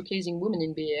also showcasing women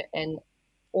in beer, and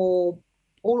all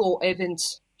our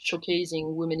events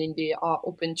showcasing women in beer are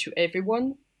open to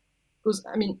everyone, because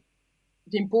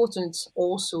the importance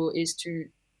also is to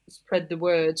spread the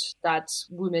word that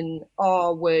women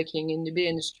are working in the beer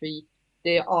industry.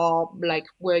 They are like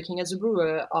working as a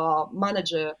brewer, are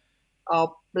manager,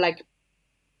 are like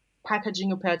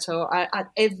packaging operator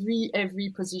at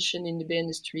every position in the beer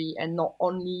industry, and not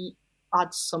only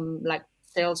at some like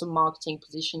sales and marketing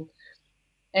position.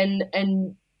 And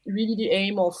really the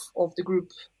aim of the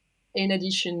group, in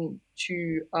addition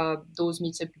to those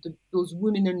meetup, those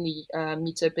women only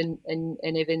meetup and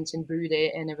events and brew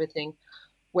day and everything,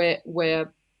 where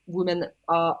women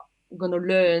are gonna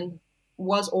learn,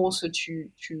 was also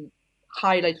to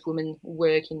highlight women who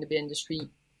work in the beer industry,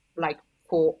 like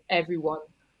for everyone.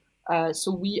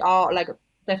 So we are like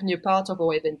definitely a part of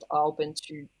our event are open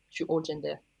to all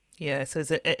gender. Yeah, so it's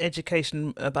an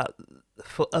education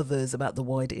for others about the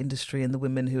wider industry and the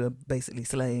women who are basically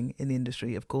slaying in the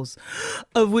industry, of course,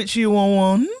 of which you are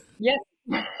one. Yes.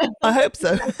 I hope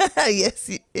so.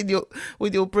 Yes,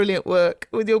 with your brilliant work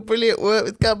with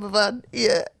Campervan.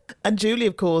 Yeah. And Julie,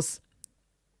 of course,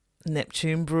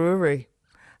 Neptune Brewery.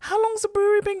 How long's the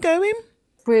brewery been going?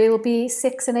 We'll be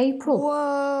 6 in April.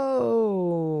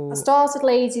 Whoa. I started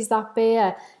Ladies That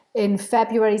Beer in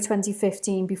February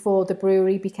 2015, before the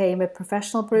brewery became a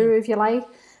professional brewery, if you like.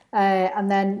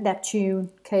 And then Neptune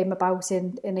came about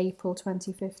in April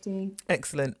 2015.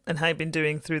 Excellent. And how have you been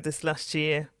doing through this last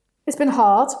year? It's been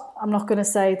hard. I'm not going to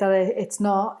say that it's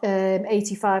not.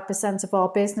 85% of our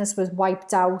business was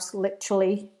wiped out,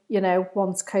 literally,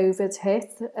 once COVID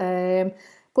hit.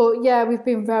 But yeah, we've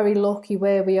been very lucky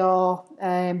where we are.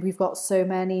 We've got so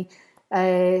many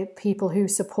people who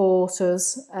support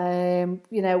us.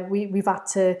 We've had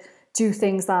to do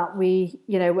things that we,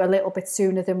 a little bit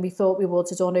sooner than we thought we would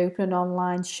have done. Open an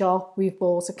online shop. We've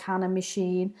bought a canning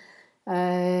machine.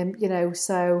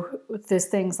 So there's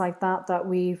things like that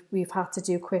we've had to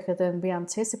do quicker than we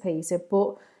anticipated.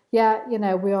 But yeah,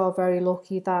 we are very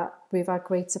lucky that we've had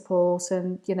great support,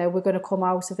 and we're going to come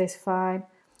out of this fine.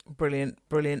 Brilliant.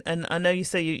 And I know you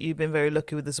say you've been very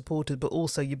lucky with the supporters, but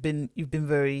also you've been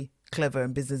very clever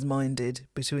and business minded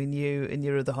between you and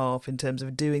your other half in terms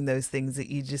of doing those things that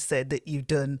you just said that you've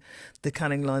done, the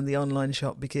canning line, the online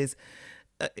shop, because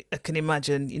I can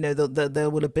imagine, there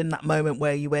will have been that moment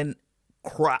where you went,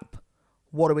 crap,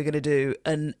 what are we going to do?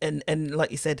 And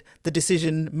like you said, the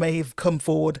decision may have come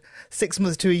forward 6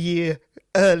 months to a year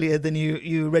earlier than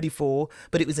you were ready for,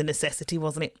 but it was a necessity,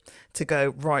 wasn't it, to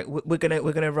go, right, we're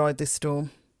gonna ride this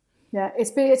storm. Yeah,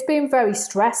 it's been very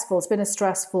stressful. It's been a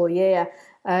stressful year,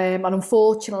 and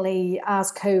unfortunately,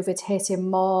 as COVID hit in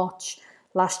March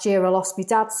last year, I lost my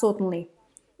dad suddenly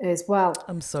as well.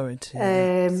 I'm sorry to.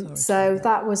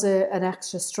 That was an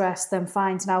extra stress. Then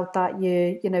finding out that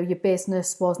your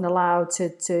business wasn't allowed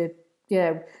to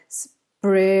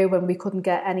brew, and we couldn't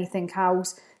get anything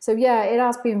out. So yeah, it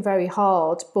has been very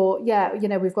hard. But yeah,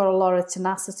 we've got a lot of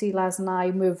tenacity, Les and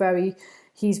I.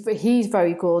 He's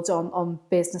very good on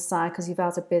business side because he's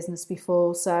had a business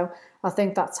before. So I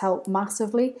think that's helped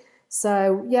massively.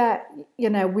 So yeah,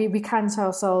 we count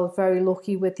ourselves very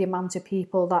lucky with the amount of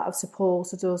people that have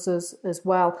supported us as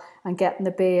well, and getting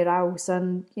the beer out.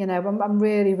 And I'm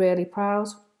really, really proud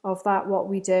of that, what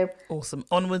we do. Awesome.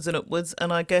 Onwards and upwards.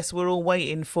 And I guess we're all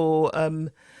waiting for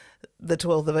the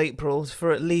 12th of April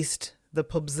for at least the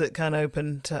pubs that can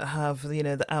open to have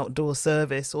the outdoor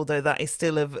service, although that is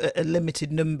still a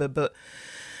limited number. But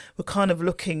we're kind of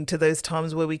looking to those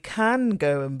times where we can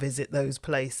go and visit those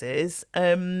places.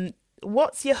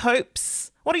 What's your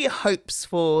hopes? What are your hopes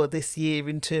for this year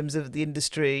in terms of the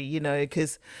industry?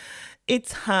 Because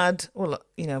it's had,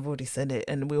 I've already said it,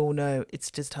 and we all know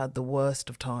it's just had the worst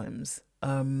of times,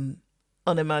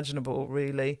 unimaginable,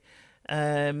 really.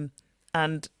 And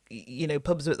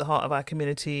pubs are at the heart of our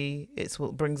community. It's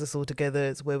what brings us all together.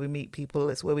 It's where we meet people.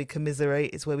 It's where we commiserate.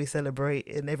 It's where we celebrate,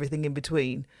 and everything in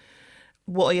between.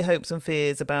 What are your hopes and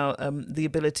fears about the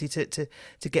ability to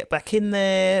get back in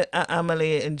there,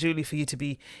 Amelie and Julie, for you to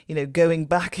be, going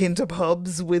back into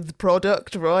pubs with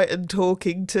product, right, and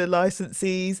talking to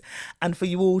licensees, and for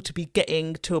you all to be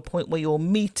getting to a point where you're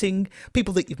meeting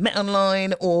people that you've met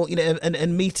online, or,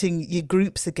 and meeting your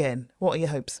groups again? What are your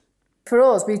hopes? For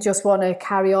us, we just want to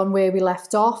carry on where we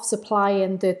left off,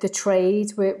 supplying the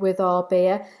trade with our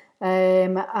beer.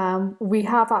 We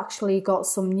have actually got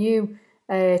some new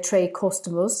trade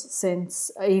customers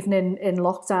since even in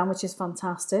lockdown, which is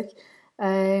fantastic.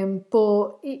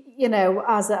 But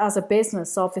as a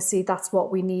business, obviously that's what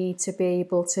we need to be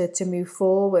able to move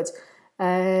forward.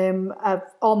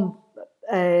 On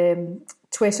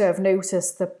Twitter, I've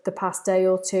noticed the past day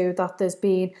or two that there's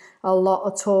been a lot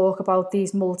of talk about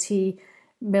these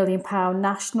multi-million-pound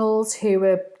nationals who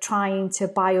are trying to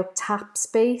buy up tap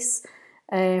space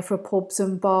for pubs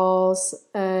and bars.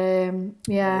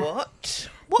 What's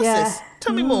this?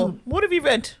 Tell me more. What have you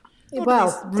read?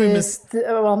 Well,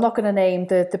 I'm not going to name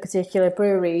the particular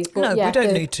breweries, but no, yeah, we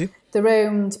don't need to. They're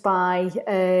owned by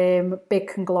big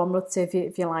conglomerates, if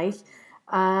you like,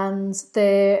 and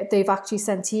they've actually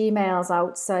sent emails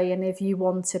out saying if you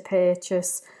want to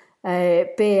purchase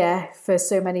beer for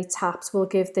so many taps, we'll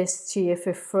give this to you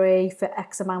for free for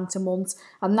X amount of months,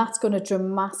 and that's going to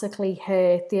dramatically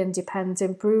hurt the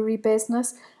independent brewery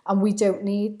business, and we don't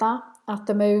need that at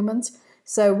the moment.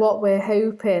 So what we're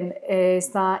hoping is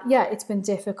that, yeah, it's been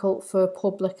difficult for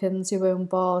publicans who own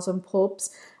bars and pubs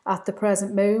at the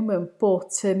present moment,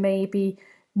 but to maybe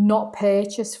not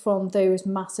purchase from those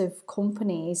massive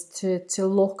companies, to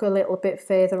look a little bit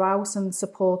further out and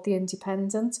support the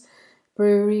independent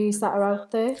breweries that are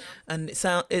out there. And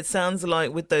it sounds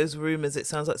like with those rumours, it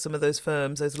sounds like some of those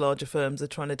firms, those larger firms, are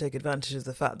trying to take advantage of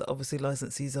the fact that obviously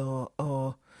licensees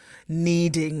are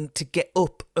needing to get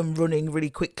up and running really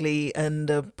quickly,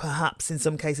 and perhaps in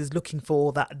some cases looking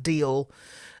for that deal.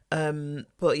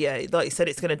 But yeah, like you said,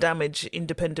 it's going to damage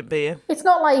independent beer. It's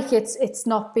not like it's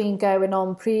not been going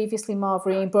on previously,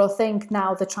 Marverine, but I think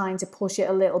now they're trying to push it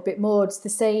a little bit more. It's the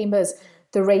same as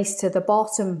the race to the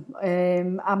bottom.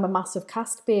 I'm a massive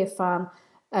cask beer fan,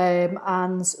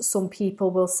 and some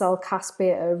people will sell cask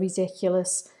beer at a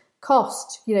ridiculous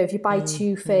cost. You know, if you buy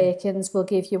 2 Firkins, we'll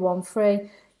give you 1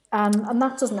 free. And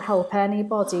that doesn't help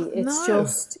anybody. It's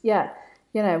just, yeah,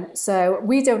 you know, so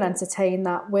we don't entertain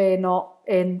that. We're not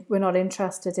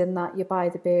interested in that. You buy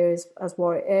the beer as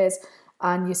what it is,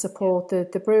 and you support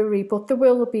the brewery. But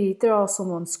there are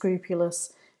some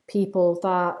unscrupulous people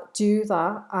that do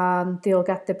that, and they'll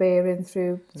get the beer in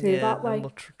through that way. And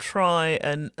we'll try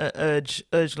and urge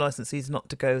licensees not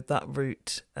to go that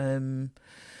route.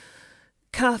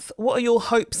 Kath, what are your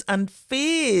hopes and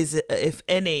fears, if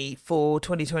any, for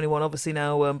 2021? Obviously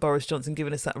now Boris Johnson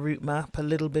giving us that route map, a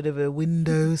little bit of a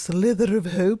window, slither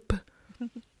of hope.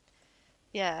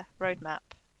 Yeah, roadmap.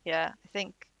 Yeah, I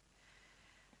think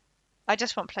I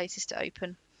just want places to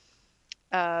open.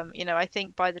 You know, I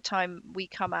think by the time we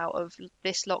come out of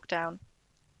this lockdown,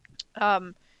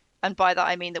 and by that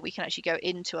I mean that we can actually go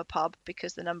into a pub,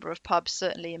 because the number of pubs,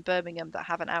 certainly in Birmingham, that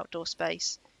have an outdoor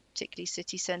space, particularly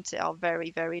city centre, are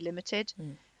very, very limited.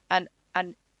 And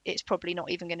it's probably not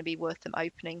even going to be worth them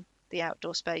opening the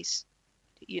outdoor space.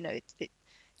 You know, it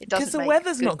doesn't, because the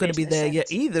weather's not going to be there yet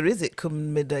either, is it?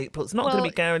 Come mid-April, it's not going to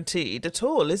be guaranteed at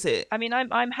all, is it? I mean,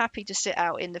 I'm happy to sit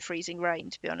out in the freezing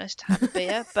rain, to be honest, to have a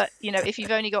beer. But you know, if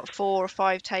you've only got 4 or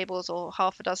 5 tables or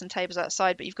half a dozen tables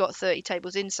outside, but you've got 30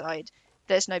 tables inside,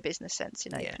 there's no business sense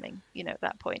in opening. You know, at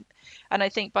that point. And I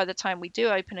think by the time we do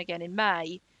open again in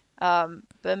May,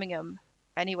 Birmingham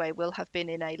anyway will have been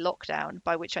in a lockdown,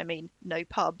 by which I mean no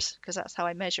pubs, because that's how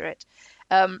I measure it,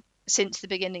 since the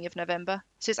beginning of November.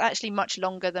 So it's actually much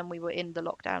longer than we were in the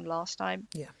lockdown last time.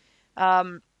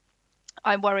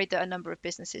 I'm worried that a number of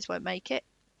businesses won't make it,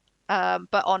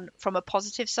 but from a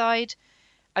positive side,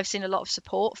 I've seen a lot of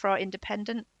support for our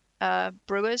independent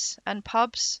brewers and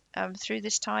pubs through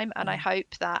this time, and I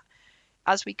hope that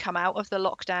as we come out of the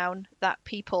lockdown, that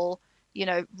people, you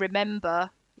know,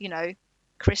 remember, you know,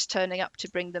 Chris turning up to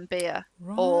bring them beer,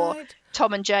 or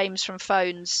Tom and James from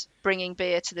Phones bringing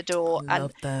beer to the door,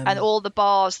 and all the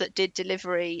bars that did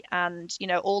delivery, and you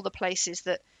know, all the places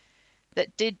that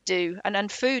did do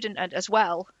and food and as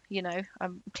well. You know,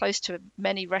 I'm close to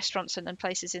many restaurants and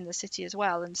places in the city as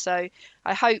well, and so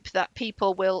I hope that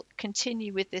people will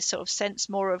continue with this sort of sense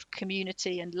more of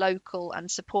community and local and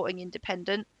supporting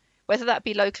independent, whether that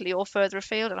be locally or further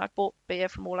afield. And I've bought beer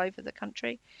from all over the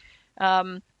country.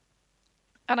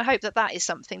 And I hope that is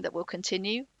something that will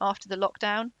continue after the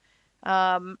lockdown.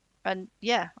 And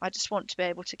yeah, I just want to be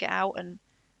able to get out and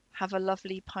have a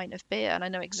lovely pint of beer. And I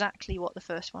know exactly what the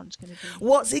first one's going to be.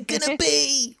 What's it going to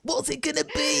be? What's it going to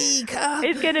be, Kath?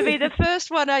 It's going to be the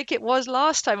first one like it was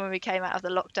last time when we came out of the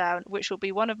lockdown, which will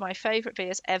be one of my favourite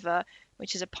beers ever,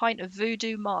 which is a pint of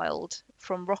Voodoo Mild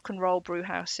from Rock and Roll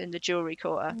Brewhouse in the Jewellery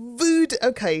Quarter. Voodoo,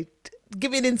 okay.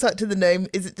 Give me an insight to the name.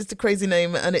 Is it just a crazy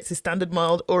name and it's a standard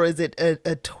mild, or is it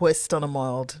a twist on a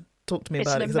mild? Talk to me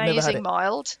about it, because I've never had it. It's an amazing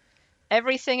mild.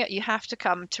 Everything, you have to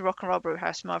come to Rock and Roll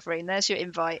Brewhouse, Marverine. There's your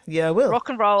invite. Yeah, I will. Rock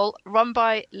and Roll, run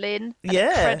by Lynn, an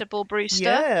incredible brewster.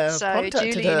 Yeah, so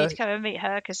Julie, you need to come and meet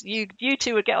her, because you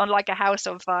two would get on like a house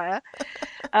on fire.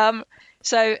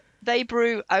 So they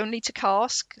brew only to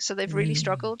cask, so they've really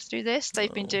struggled through this.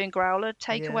 They've been doing growler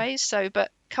takeaways,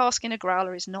 but cask in a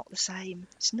growler is not the same.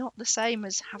 It's not the same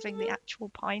as having the actual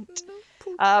pint.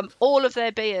 All of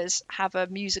their beers have a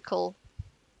musical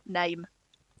name.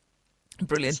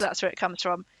 Brilliant. So that's where it comes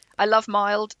from. I love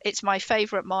mild. It's my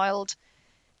favourite mild.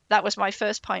 That was my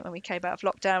first pint when we came out of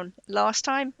lockdown last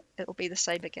time. It'll be the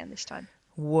same again this time.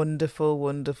 Wonderful,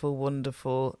 wonderful,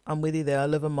 wonderful. I'm with you there. I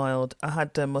love a mild. I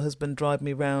had my husband drive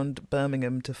me round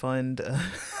Birmingham to find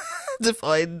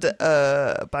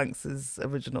Banks's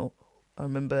original. I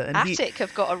remember. And Attic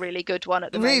have got a really good one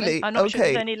at the Really? moment. I'm not sure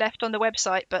Okay. there's any left on the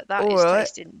website, but that All is right.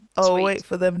 tasting I'll sweet. wait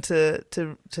for them to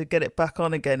get it back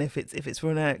on again if it's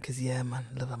run out. Because yeah, man,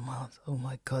 love a mild. Oh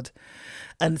my god.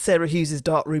 And Sarah Hughes's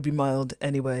dark ruby mild.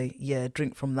 Anyway, yeah,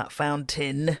 drink from that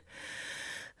fountain.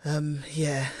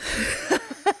 Yeah.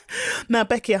 Now,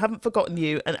 Becky, I haven't forgotten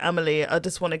you, and Amelie. I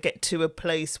just want to get to a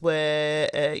place where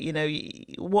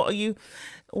what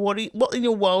in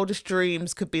your wildest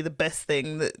dreams could be the best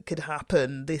thing that could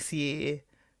happen this year,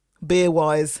 beer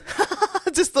wise? I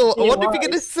just thought, I wonder if you're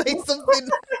going to say something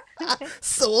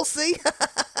saucy.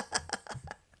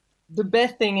 The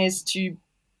best thing is to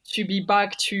be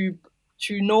back to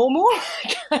normal.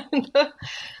 Kind of.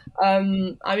 I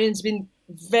mean, it's been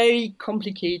very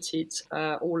complicated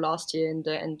all last year,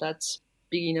 and that's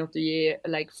beginning of the year.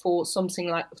 Like for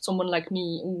someone like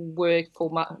me who worked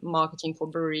for marketing for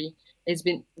brewery, it's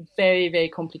been very, very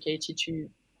complicated to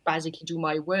basically do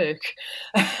my work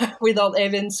without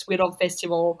events, without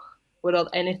festival, without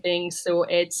anything. So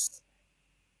I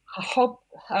hope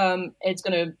it's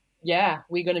gonna,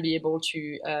 we're gonna be able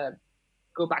to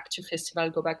go back to festival,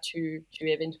 go back to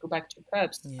events, go back to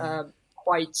pubs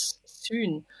quite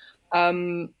soon.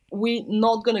 We're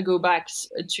not going to go back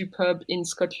to pub in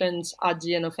Scotland at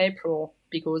the end of April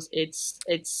because it's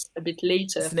a bit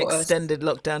later. It's an extended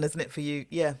lockdown, isn't it, for you?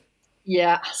 Yeah.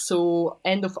 Yeah. So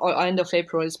end of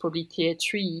April is probably tier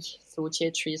 3. So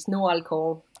tier 3 is no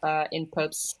alcohol in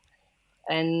pubs,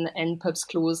 and pubs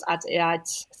close at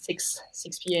 6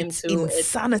 p.m. It's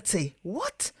insanity.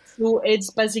 What? So it's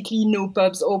basically no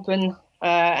pubs open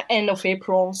end of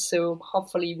April. So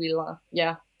hopefully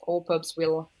all pubs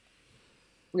will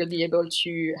be able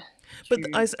to. But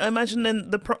I imagine then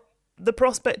the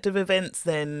prospect of events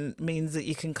then means that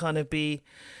you can kind of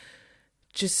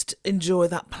just enjoy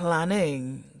that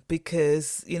planning,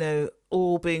 because,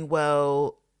 all being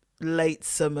well, late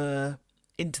summer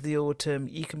into the autumn,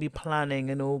 you can be planning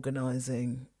and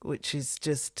organising, which is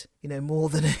just, more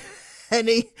than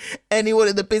anyone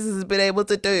in the business has been able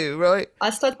to do, right? I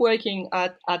started working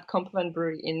at Campervan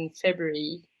Brewery in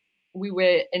February. We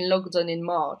were in lockdown in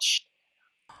March.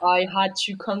 I had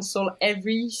to cancel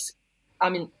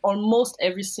almost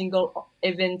every single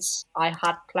event I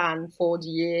had planned for the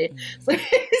year. So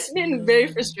it's been very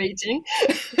frustrating.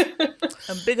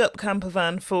 And big up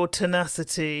Campervan for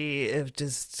tenacity of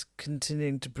just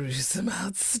continuing to brew some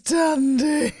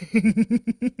outstanding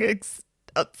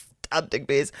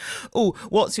beers. Oh,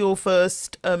 what's your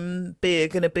first beer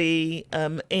going to be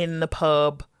in the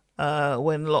pub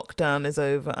when lockdown is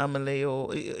over, Amelie?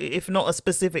 Or if not a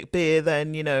specific beer,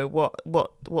 then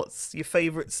what's your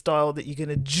favourite style that you're going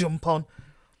to jump on?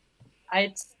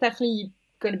 It's definitely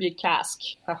going to be a cask.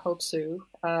 I hope so.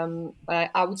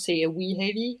 I would say a wee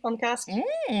heavy on cask.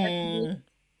 And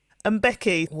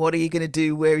Becky, what are you going to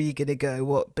do? Where are you going to go?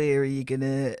 What beer are you going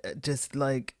to just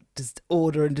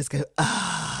order and just go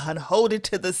and hold it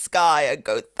to the sky and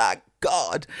go, thank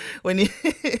God, when you're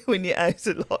out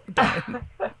of lockdown?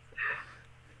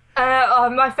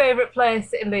 My favourite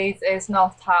place in Leeds is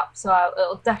North Tap, so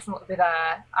it'll definitely be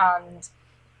there.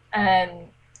 And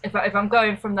if I'm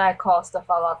going from their core stuff,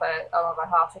 I'll have a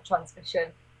half a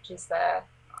transmission, which is their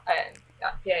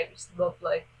IPA, which is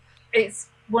lovely. It's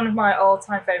one of my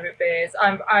all-time favourite beers.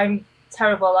 I'm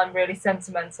terrible. I'm really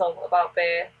sentimental about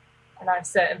beer, and I have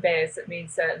certain beers that mean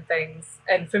certain things.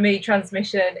 And for me,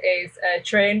 Transmission is a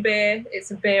train beer.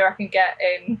 It's a beer I can get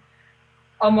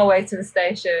on my way to the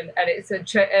station, and it's a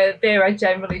beer I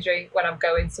generally drink when I'm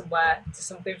going somewhere to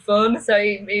something fun. So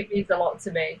it means a lot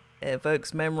to me. It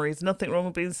evokes memories. Nothing wrong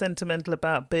with being sentimental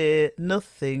about beer.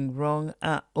 Nothing wrong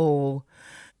at all.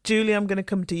 Julie, I'm going to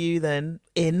come to you then.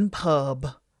 In pub,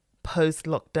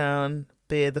 post-lockdown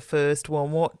beer, the first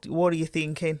one. What are you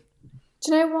thinking?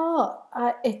 Do you know what?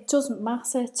 It doesn't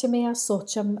matter to me as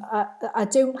such. I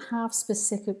don't have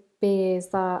specific beers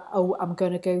that, I'm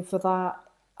going to go for that.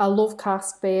 I love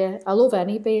cask beer. I love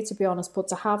any beer, to be honest, but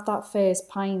to have that first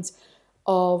pint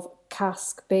of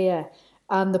cask beer,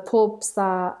 and the pubs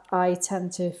that I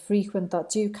tend to frequent that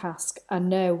do cask, I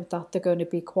know that they're going to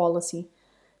be quality.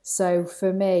 So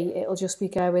for me, it'll just be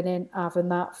going in, having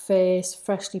that first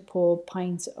freshly poured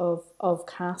pint of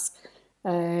cask.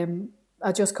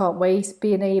 I just can't wait,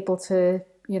 being able to,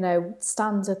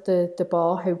 stand at the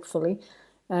bar, hopefully,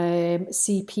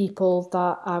 see people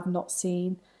that I've not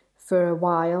seen for a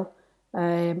while,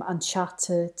 and chat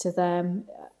to them.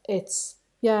 It's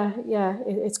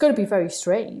going to be very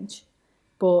strange,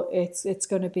 but it's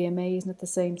going to be amazing at the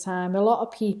same time. A lot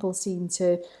of people seem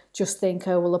to just think,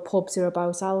 oh, well, the pubs are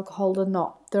about alcohol. They're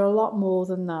not. They're a lot more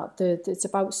than that. It's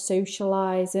about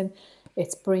socialising.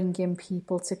 It's bringing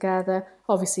people together.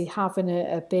 Obviously, having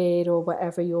a beer or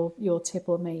whatever your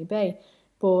tipple may be.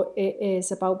 But it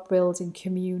is about building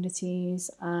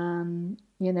communities, and,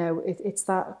 you know, it's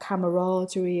that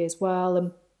camaraderie as well.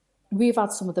 And we've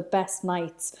had some of the best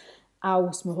nights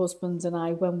out, my husband and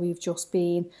I, when we've just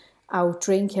been out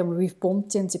drinking. We've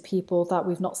bumped into people that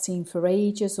we've not seen for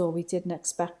ages or we didn't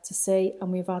expect to see,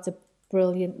 and we've had a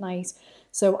brilliant night.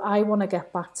 So I want to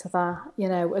get back to that, you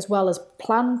know, as well as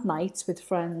planned nights with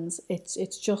friends. It's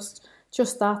just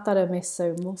that I miss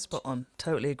so much. Spot on.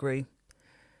 Totally agree.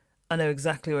 I know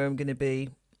exactly where I'm going to be.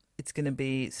 It's going to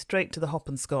be straight to the Hop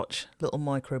and Scotch, little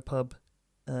micro pub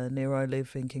near I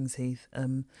live in Kings Heath,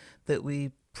 that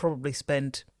we probably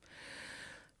spent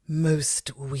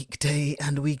most weekday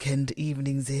and weekend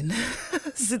evenings in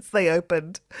since they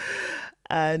opened.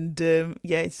 And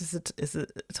it's a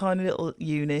tiny little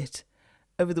unit.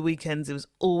 Over the weekends it was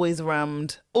always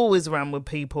rammed with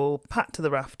people, packed to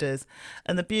the rafters.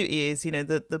 And the beauty is, you know,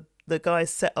 the guy's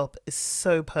setup is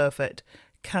so perfect.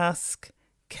 Cask,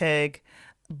 keg,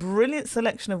 brilliant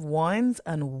selection of wines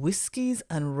and whiskies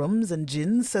and rums and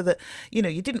gins, so that, you know,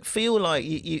 you didn't feel like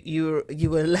you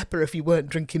were a leper if you weren't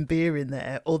drinking beer in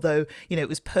there. Although, you know, it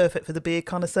was perfect for the beer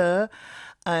connoisseur.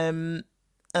 And,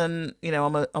 you know,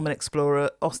 I'm an explorer.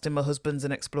 Austin, my husband's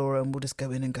an explorer, and we'll just go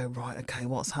in and go, right, okay,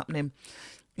 what's happening?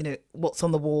 You know, what's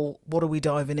on the wall? What are we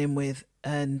diving in with?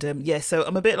 And so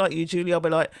I'm a bit like you, Julie. I'll be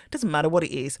like, doesn't matter what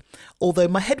it is. Although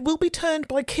my head will be turned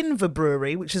by Kinver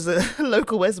Brewery, which is a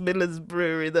local West Midlands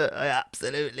brewery that I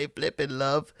absolutely flipping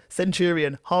love.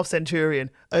 Centurion, half Centurion,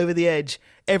 over the edge,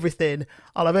 everything.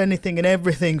 I'll have anything and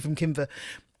everything from Kinver.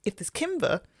 If there's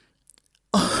Kinver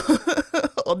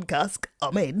on cask,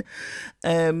 I'm in.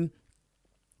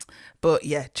 But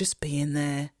yeah, just being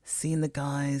there, seeing the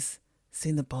guys,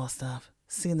 seeing the bar staff,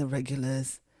 seeing the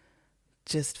regulars,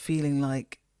 just feeling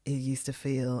like it used to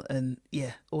feel, and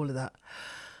yeah, all of that.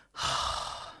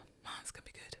 Man, it's going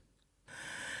to be good.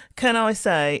 Can I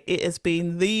say it has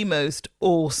been the most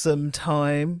awesome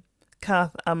time.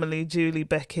 Kath, Amelie, Julie,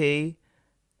 Becky,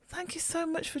 thank you so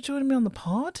much for joining me on the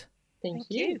pod. Thank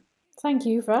you. Thank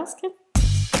you for asking.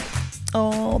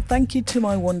 Oh, thank you to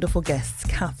my wonderful guests,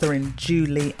 Catherine,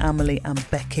 Julie, Amelie and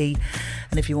Becky.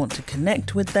 And if you want to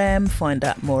connect with them, find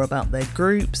out more about their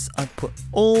groups, I've put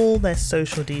all their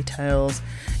social details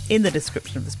in the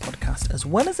description of this podcast, as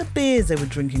well as the beers they were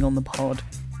drinking on the pod.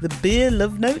 The beer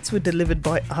love notes were delivered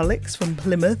by Alex from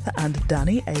Plymouth and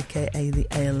Danny, aka the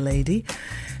Ale Lady,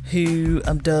 who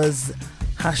does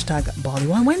 #Barley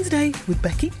Wine Wednesday with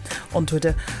Becky on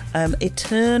Twitter.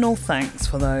 Eternal thanks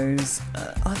for those.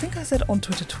 I think I said on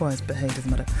Twitter twice, but hey,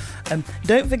 doesn't matter.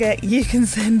 Don't forget, you can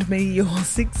send me your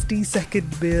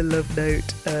 60-second beer love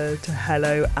note to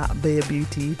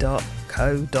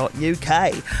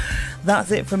hello@beerbeauty.co.uk.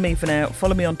 That's it from me for now.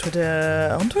 Follow me on Twitter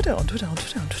at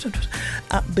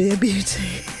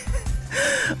beerbeauty.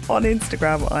 On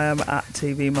Instagram, I am at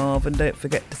tvmarv, and don't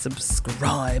forget to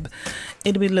subscribe.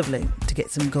 It'd be lovely to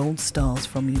get some gold stars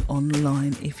from you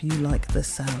online if you like the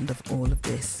sound of all of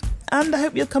this. And I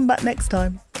hope you'll come back next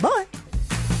time. Bye.